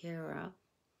in Kira.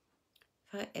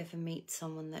 If I ever meet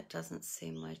someone that doesn't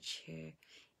see my chair,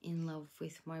 in love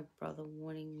with my brother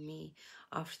wanting me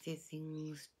after the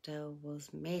things Dale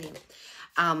was meeting.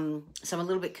 So I'm a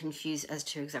little bit confused as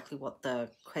to exactly what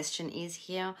the question is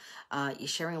here. You're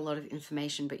sharing a lot of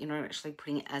information, but you're not actually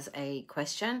putting it as a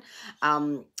question.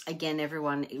 Again,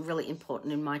 everyone, really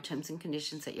important in my terms and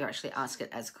conditions that you actually ask it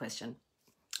as a question.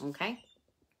 Okay?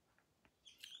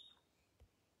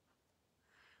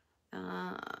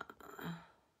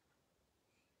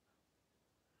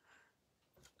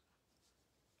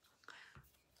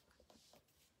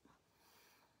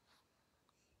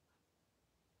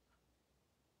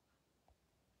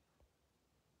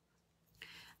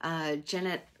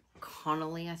 Janet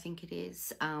Connolly, I think it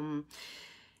is.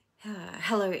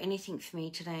 Hello, anything for me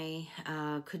today?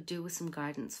 Could do with some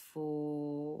guidance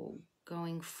for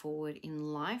going forward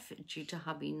in life due to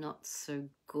hubby not so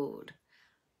good.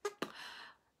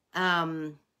 Yeah,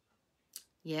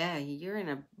 you're in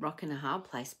a rock and a hard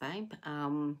place, babe.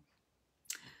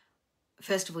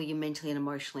 First of all, you're mentally and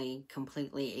emotionally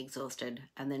completely exhausted,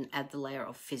 and then add the layer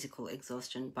of physical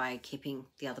exhaustion by keeping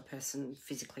the other person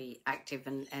physically active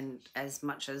and as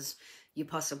much as you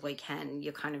possibly can.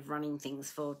 You're kind of running things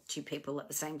for two people at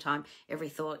the same time. Every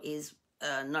thought is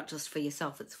not just for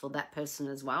yourself, it's for that person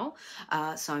as well.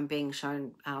 So I'm being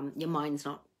shown your mind's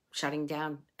not shutting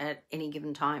down at any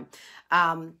given time.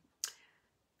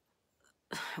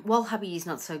 While hubby is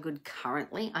not so good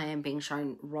currently, I am being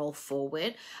shown roll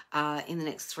forward in the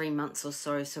next 3 months or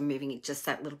so. So moving it just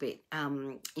that little bit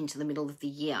into the middle of the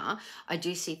year, I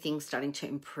do see things starting to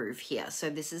improve here. So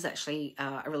this is actually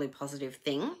a really positive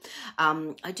thing.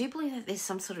 I do believe that there's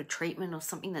some sort of treatment or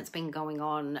something that's been going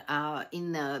on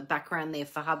in the background there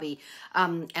for hubby.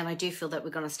 And I do feel that we're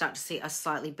going to start to see a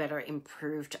slightly better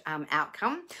improved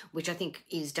outcome, which I think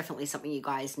is definitely something you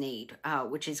guys need,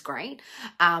 which is great.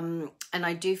 And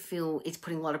I do feel it's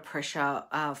putting a lot of pressure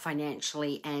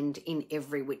financially and in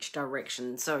every which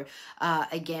direction. So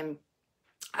again,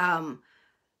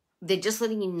 they're just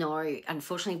letting you know,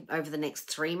 unfortunately, over the next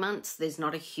 3 months, there's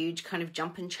not a huge kind of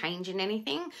jump and change in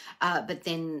anything. But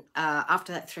then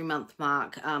after that 3-month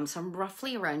mark, so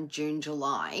roughly around June,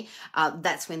 July,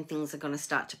 that's when things are going to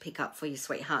start to pick up for you,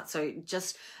 sweetheart. So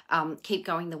just keep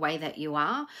going the way that you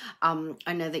are.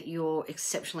 I know that you're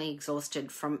exceptionally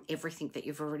exhausted from everything that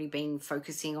you've already been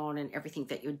focusing on and everything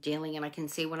that you're dealing. And I can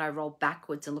see when I roll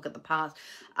backwards and look at the past,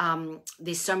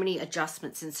 there's so many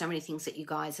adjustments and so many things that you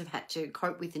guys have had to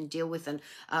cope with and deal with and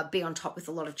be on top with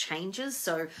a lot of changes.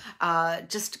 So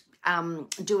just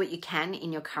do what you can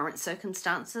in your current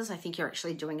circumstances. I think you're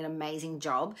actually doing an amazing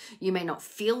job. You may not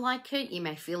feel like it. You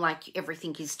may feel like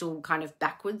everything is still kind of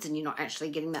backwards and you're not actually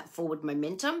getting that forward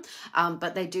momentum.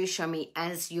 But they do show me,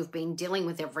 as you've been dealing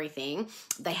with everything,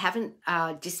 they haven't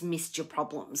dismissed your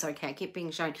problems. Okay, I keep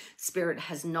being shown Spirit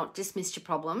has not dismissed your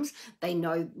problems. They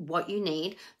know what you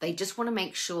need. They just want to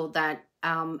make sure that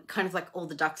kind of like all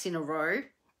the ducks in a row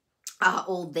are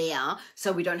all there,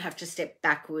 so we don't have to step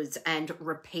backwards and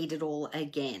repeat it all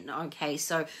again. Okay,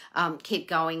 so keep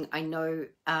going. I know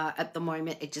at the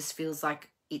moment it just feels like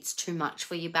it's too much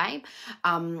for you, babe.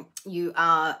 You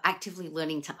are actively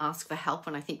learning to ask for help,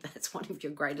 and I think that's one of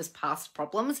your greatest past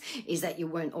problems, is that you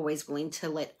weren't always willing to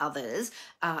let others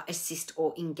assist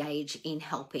or engage in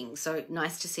helping. So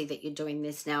nice to see that you're doing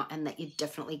this now and that you're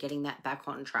definitely getting that back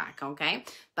on track, okay?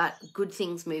 But good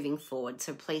things moving forward.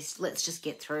 So please, let's just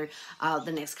get through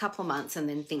the next couple of months and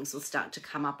then things will start to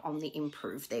come up on the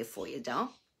improve there for you,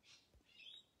 doll.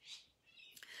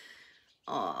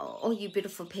 Oh, all you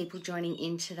beautiful people joining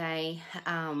in today.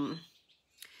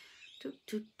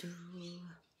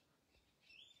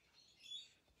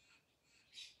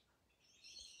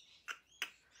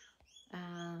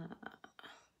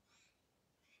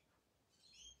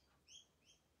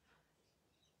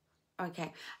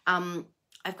 Okay.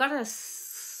 I've got a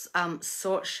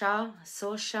Sorsha,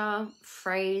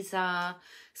 Fraser,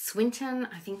 Swinton,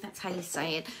 I think that's how you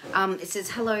say it. It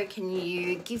says, hello, can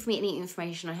you give me any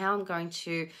information on how I'm going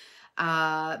to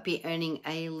be earning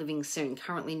a living soon?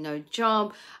 Currently no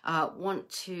job. Want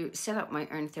to set up my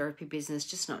own therapy business,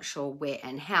 just not sure where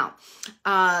and how.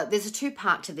 There's a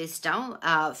two-part to this, Dal.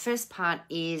 First part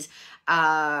is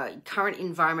current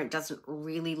environment doesn't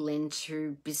really lend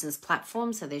to business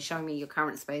platforms. So they're showing me your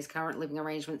current space, current living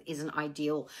arrangement isn't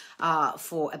ideal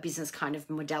for a business kind of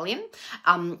medallion.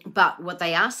 But what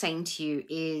they are saying to you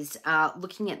is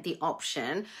looking at the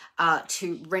option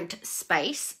to rent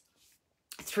space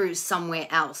through somewhere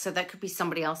else. So that could be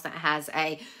somebody else that has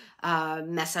a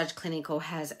massage clinic or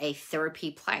has a therapy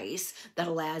place that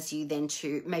allows you then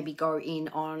to maybe go in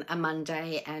on a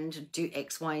Monday and do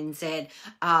X, Y, and Z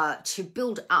to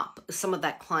build up some of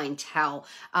that clientele.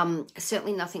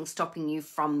 Certainly nothing stopping you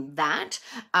from that.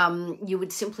 You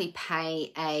would simply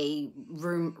pay a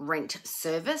room rent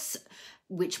service,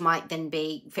 which might then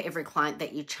be for every client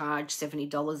that you charge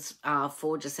 $70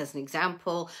 for, just as an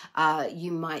example.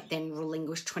 You might then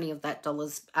relinquish 20 of that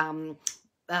dollars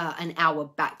an hour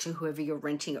back to whoever you're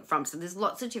renting it from. So there's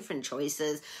lots of different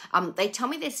choices. They tell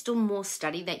me there's still more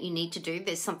study that you need to do.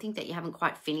 There's something that you haven't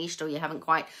quite finished or you haven't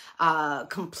quite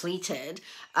completed.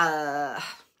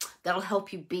 That'll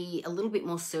help you be a little bit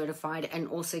more certified and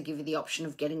also give you the option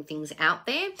of getting things out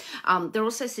there. They're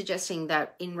also suggesting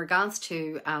that in regards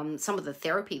to some of the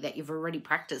therapy that you've already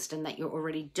practiced and that you're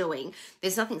already doing,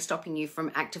 there's nothing stopping you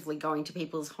from actively going to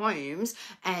people's homes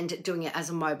and doing it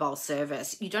as a mobile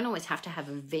service. You don't always have to have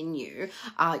a venue.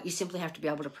 You simply have to be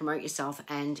able to promote yourself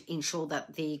and ensure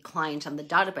that the client and the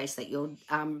database that you're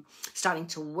starting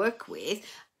to work with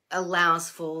allows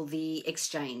for the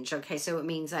exchange. Okay, so it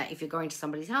means that if you're going to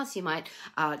somebody's house, you might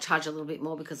charge a little bit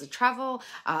more because of travel.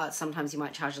 Sometimes you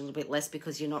might charge a little bit less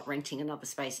because you're not renting another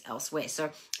space elsewhere. So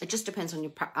it just depends on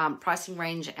your pricing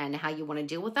range and how you want to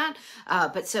deal with that.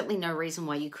 But certainly no reason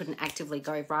why you couldn't actively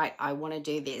go, right, I want to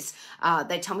do this.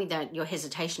 They tell me that your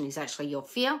hesitation is actually your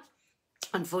fear.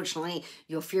 Unfortunately,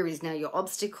 your fear is now your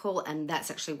obstacle, and that's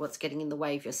actually what's getting in the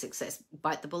way of your success.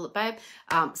 Bite the bullet, babe.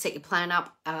 Set your plan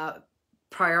up.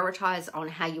 Prioritize on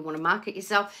how you want to market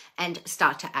yourself and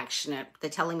start to action it. They're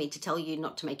telling me to tell you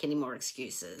not to make any more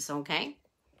excuses, okay?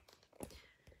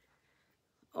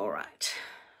 All right.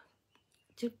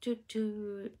 Keep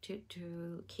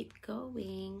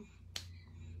going.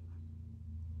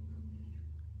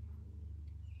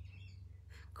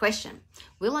 Question,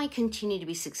 will I continue to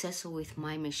be successful with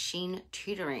my machine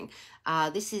tutoring?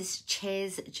 This is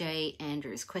Ches J.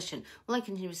 Andrews. Question, will I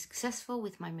continue to be successful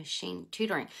with my machine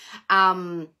tutoring?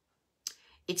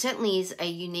 It certainly is a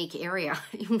unique area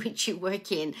in which you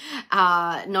work in.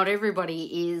 Not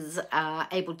everybody is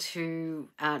able to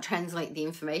translate the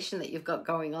information that you've got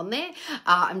going on there.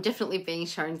 I'm definitely being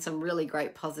shown some really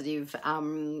great positive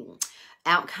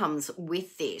outcomes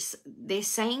with this. They're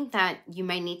saying that you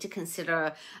may need to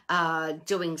consider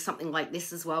doing something like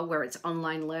this as well, where it's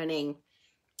online learning,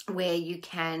 where you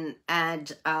can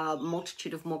add a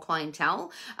multitude of more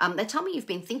clientele. They tell me you've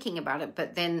been thinking about it,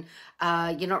 but then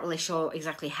you're not really sure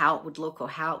exactly how it would look or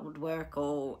how it would work,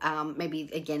 or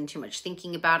maybe, again, too much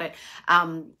thinking about it.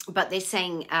 But they're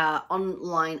saying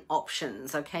online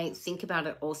options, okay? Think about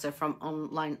it also from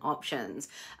online options.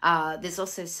 There's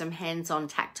also some hands-on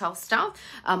tactile stuff,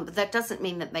 but that doesn't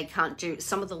mean that they can't do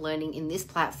some of the learning in this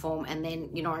platform, and then,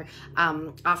 you know,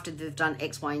 after they've done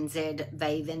X, Y, and Z,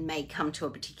 they then may come to a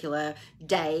particular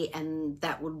day, and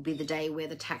that would be the day where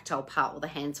the tactile part or the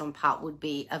hands-on part would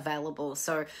be available.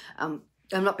 So I'm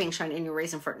not being shown any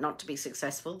reason for it not to be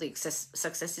successful. The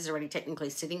success is already technically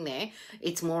sitting there.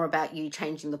 It's more about you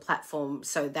changing the platform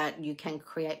so that you can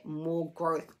create more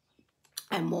growth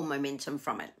and more momentum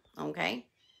from it, okay?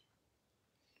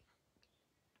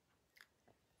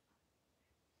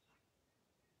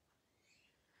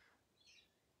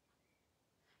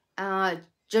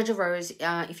 Jojo Rose,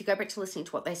 if you go back to listening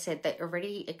to what they said, they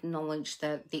already acknowledged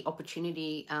that the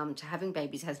opportunity to having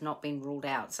babies has not been ruled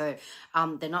out. So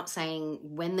they're not saying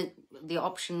when the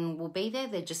option will be there.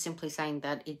 They're just simply saying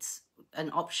that it's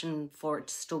an option for it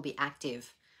to still be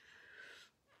active.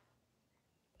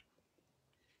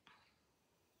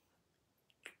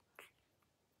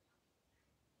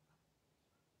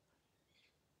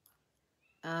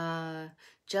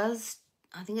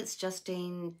 I think it's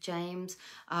Justine James.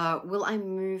 Will I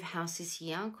move house this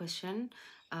year? Question.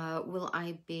 Will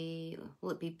it be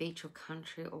beach or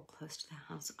country or close to the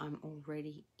house I'm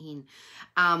already in?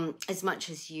 As much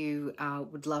as you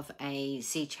would love a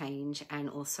sea change and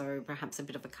also perhaps a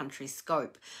bit of a country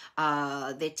scope,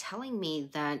 they're telling me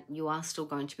that you are still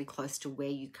going to be close to where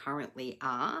you currently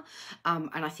are. And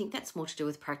I think that's more to do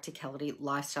with practicality,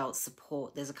 lifestyle,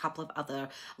 support. There's a couple of other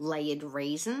layered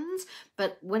reasons.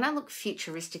 But when I look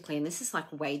futuristically, and this is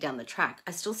like way down the track,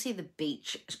 I still see the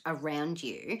beach around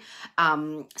you.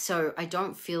 So I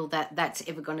don't feel that that's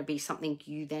ever going to be something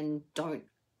you then don't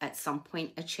at some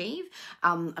point achieve.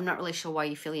 I'm not really sure why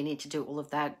you feel you need to do all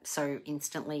of that so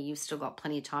instantly. You've still got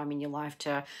plenty of time in your life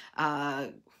to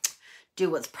do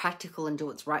what's practical and do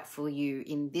what's right for you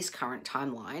in this current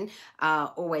timeline,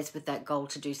 always with that goal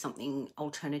to do something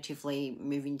alternatively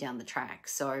moving down the track.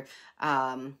 So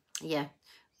yeah,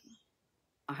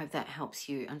 I hope that helps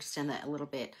you understand that a little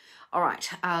bit. All right,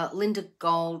 Linda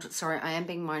Gold. Sorry, I am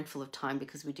being mindful of time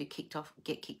because we do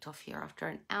get kicked off here after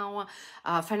an hour.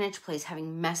 Financial please,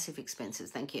 having massive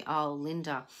expenses. Thank you. Oh,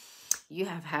 Linda, you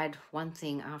have had one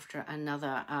thing after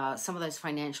another. Some of those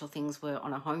financial things were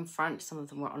on a home front. Some of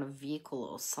them were on a vehicle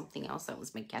or something else that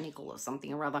was mechanical or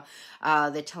something or other.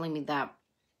 They're telling me that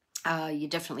you're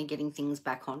definitely getting things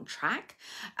back on track.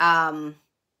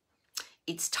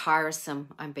 It's tiresome.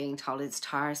 I'm being told it's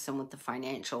tiresome with the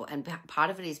financial, and part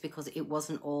of it is because it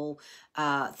wasn't all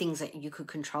things that you could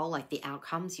control, like the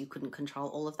outcomes. You couldn't control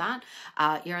all of that.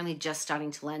 You're only just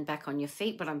starting to land back on your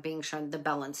feet, but I'm being shown the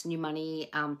balance, new money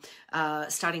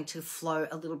starting to flow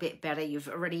a little bit better. You've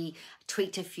already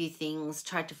tweaked a few things,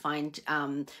 tried to find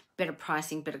better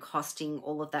pricing, better costing,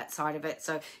 all of that side of it.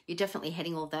 So you're definitely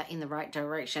heading all that in the right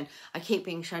direction. I keep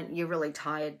being shown you're really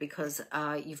tired because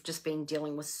you've just been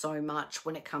dealing with so much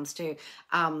when it comes to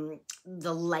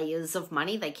the layers of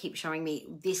money. They keep showing me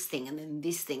this thing and then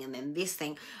this thing and then this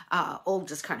thing, all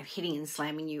just kind of hitting and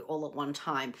slamming you all at one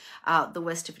time. The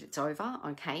worst of it's over,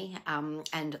 okay?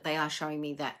 And they are showing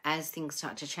me that as things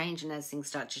start to change and as things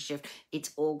start to shift,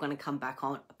 it's all going to come back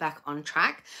on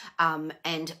track.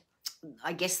 And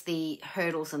I guess the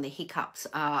hurdles and the hiccups,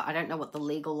 I don't know what the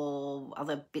legal or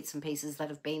other bits and pieces that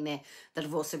have been there that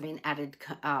have also been added,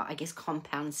 I guess,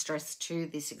 compound stress to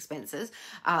these expenses.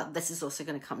 This is also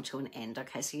going to come to an end,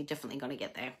 okay? So you're definitely going to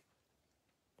get there.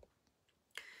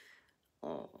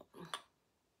 Oh.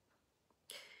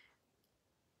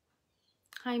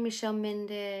 Hi, Michelle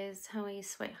Mendez. How are you,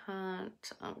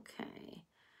 sweetheart? Okay.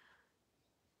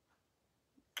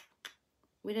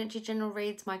 We don't do general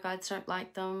reads. My guides don't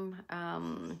like them.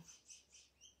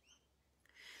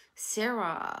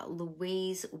 Sarah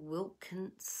Louise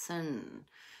Wilkinson.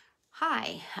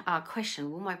 Hi, question,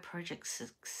 will my project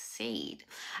succeed?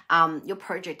 Your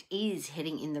project is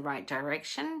heading in the right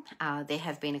direction. There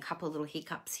have been a couple of little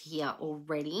hiccups here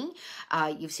already.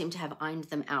 You seem to have ironed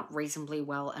them out reasonably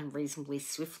well and reasonably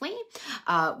swiftly.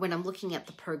 When I'm looking at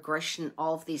the progression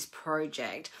of this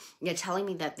project, you're telling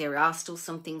me that there are still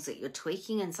some things that you're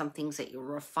tweaking and some things that you're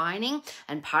refining.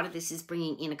 And part of this is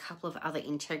bringing in a couple of other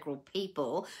integral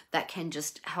people that can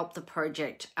just help the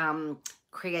project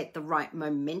create the right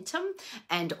momentum,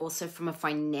 and also from a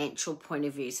financial point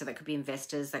of view. So that could be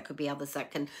investors, that could be others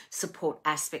that can support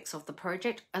aspects of the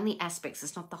project. Only aspects,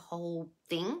 it's not the whole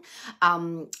thing.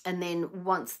 And then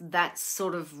once that's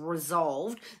sort of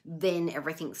resolved, then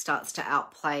everything starts to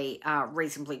outplay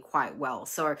reasonably quite well.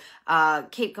 So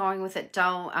keep going with it,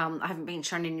 Dole. I haven't been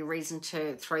shown any reason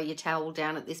to throw your towel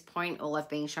down at this point. All I've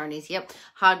been shown is, yep,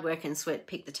 hard work and sweat,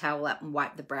 pick the towel up and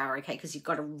wipe the brow, okay? Because you've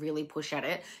got to really push at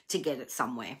it to get it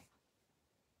somewhere.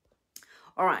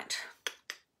 All right.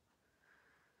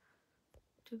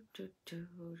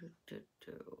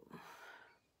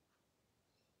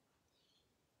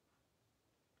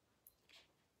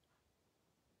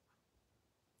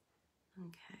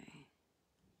 Okay.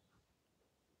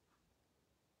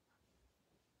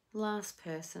 Last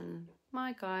person.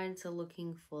 My guides are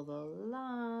looking for the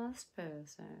last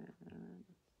person.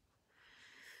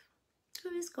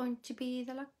 Who's going to be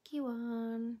the lucky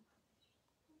one?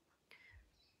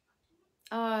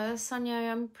 Sonia,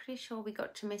 I'm pretty sure we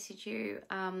got to message you.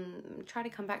 Try to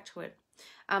come back to it.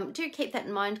 Do keep that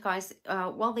in mind, guys.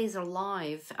 While these are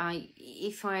live,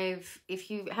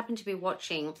 if you happen to be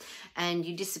watching and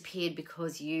you disappeared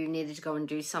because you needed to go and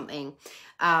do something,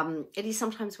 it is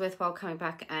sometimes worthwhile coming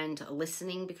back and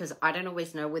listening, because I don't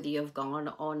always know whether you've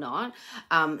gone or not.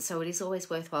 So it is always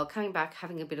worthwhile coming back,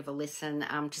 having a bit of a listen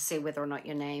to see whether or not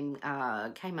your name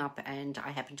came up and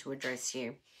I happened to address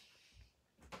you.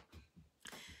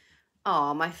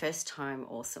 Oh, my first time.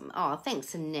 Awesome. Oh,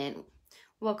 thanks, Annette.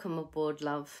 Welcome aboard,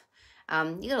 love.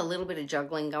 You got a little bit of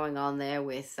juggling going on there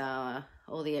with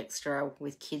all the extra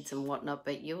with kids and whatnot,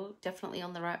 but you're definitely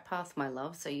on the right path, my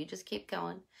love. So you just keep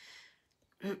going.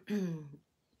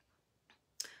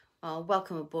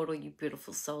 Welcome aboard, all you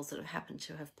beautiful souls that have happened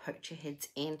to have poked your heads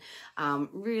in.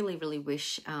 Really, really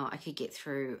wish I could get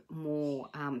through more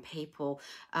people.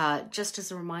 Just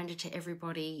as a reminder to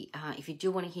everybody, if you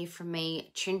do want to hear from me,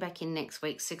 tune back in next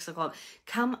week, 6 o'clock.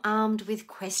 Come armed with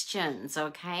questions,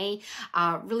 okay?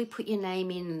 Really put your name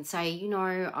in and say, you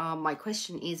know, my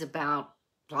question is about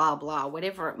blah, blah,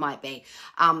 whatever it might be.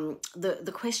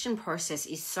 The question process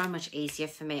is so much easier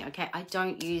for me, okay? I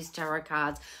don't use tarot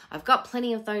cards. I've got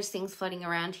plenty of those things floating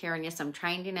around here, and yes, I'm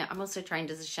trained in it. I'm also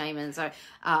trained as a shaman, so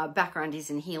background is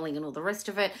in healing and all the rest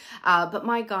of it. But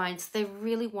my guides, they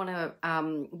really want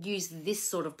to use this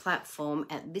sort of platform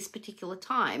at this particular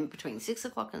time, between 6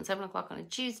 o'clock and 7 o'clock on a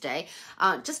Tuesday,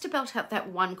 just to belt out that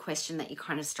one question that you're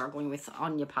kind of struggling with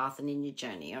on your path and in your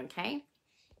journey, okay?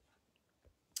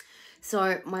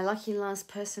 So my lucky last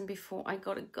person before I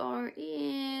gotta go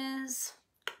is...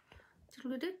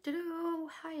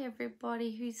 Hi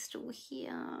everybody who's still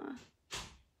here.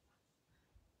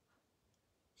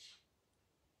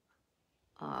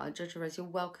 Jojo Rose, you're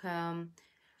welcome.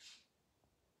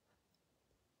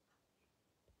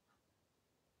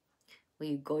 Well,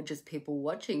 you gorgeous people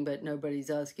watching, but nobody's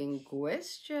asking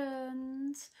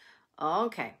questions.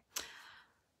 Okay.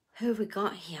 Who have we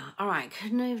got here? All right,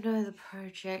 couldn't even know the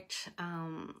project.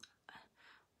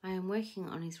 I am working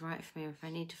on his right for me if I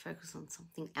need to focus on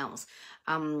something else.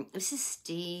 This is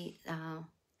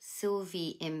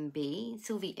Sylvie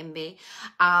MB.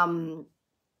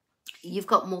 You've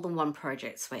got more than one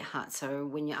project, sweetheart. So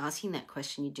when you're asking that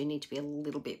question, you do need to be a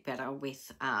little bit better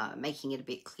with making it a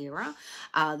bit clearer.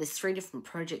 There's 3 different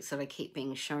projects that I keep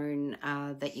being shown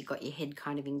that you got your head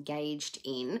kind of engaged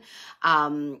in.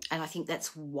 And I think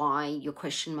that's why you're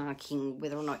question marking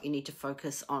whether or not you need to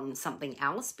focus on something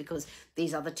else, because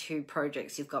these other 2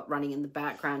 projects you've got running in the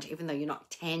background, even though you're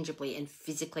not tangibly and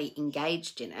physically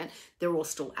engaged in it, they're all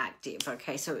still active,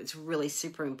 okay? So it's really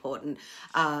super important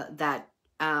that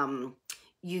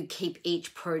you keep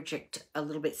each project a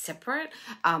little bit separate.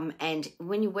 And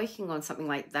when you're working on something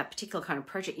like that particular kind of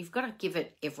project, you've got to give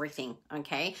it everything,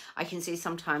 okay? I can see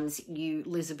sometimes you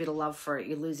lose a bit of love for it,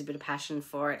 you lose a bit of passion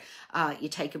for it, you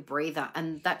take a breather,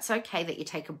 and that's okay that you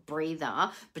take a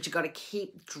breather, but you've got to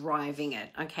keep driving it,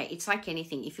 okay? It's like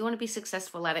anything. If you want to be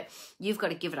successful at it, you've got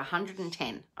to give it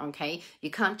 110, okay? You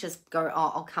can't just go,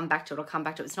 oh, I'll come back to it, I'll come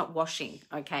back to it. It's not washing,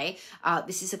 okay?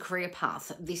 This is a career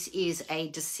path. This is a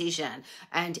decision.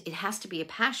 And it has to be a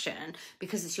passion,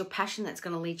 because it's your passion that's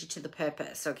going to lead you to the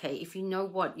purpose, okay? If you know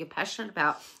what you're passionate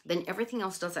about, then everything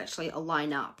else does actually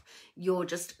align up. You're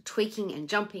just tweaking and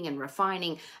jumping and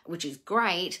refining, which is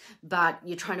great, but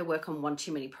you're trying to work on one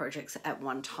too many projects at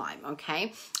one time,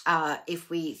 okay? If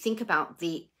we think about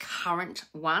the current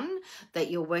one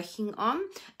that you're working on,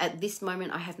 at this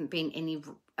moment, I haven't been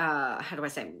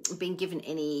been given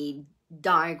any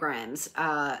diagrams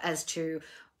as to,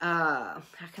 how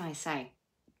can I say,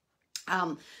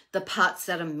 the parts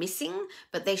that are missing,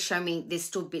 but they show me there's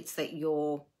still bits that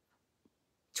you're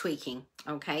tweaking,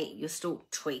 okay? You're still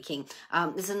tweaking.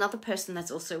 There's another person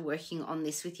that's also working on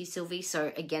this with you, Sylvie,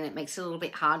 so again, it makes it a little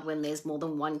bit hard when there's more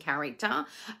than one character.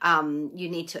 You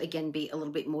need to, again, be a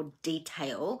little bit more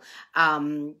detail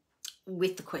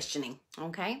with the questioning,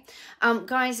 okay?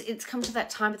 Guys, it's come to that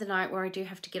time of the night where I do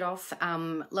have to get off.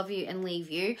 Love you and leave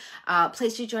you.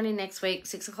 Please do join in next week,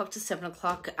 6 o'clock to 7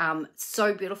 o'clock.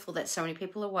 So beautiful that so many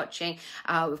people are watching.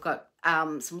 We've got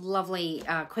some lovely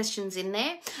questions in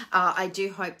there. I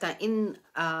do hope that in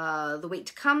the week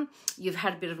to come, you've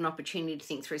had a bit of an opportunity to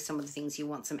think through some of the things you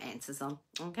want some answers on,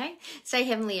 okay? Stay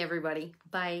heavenly, everybody.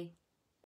 Bye.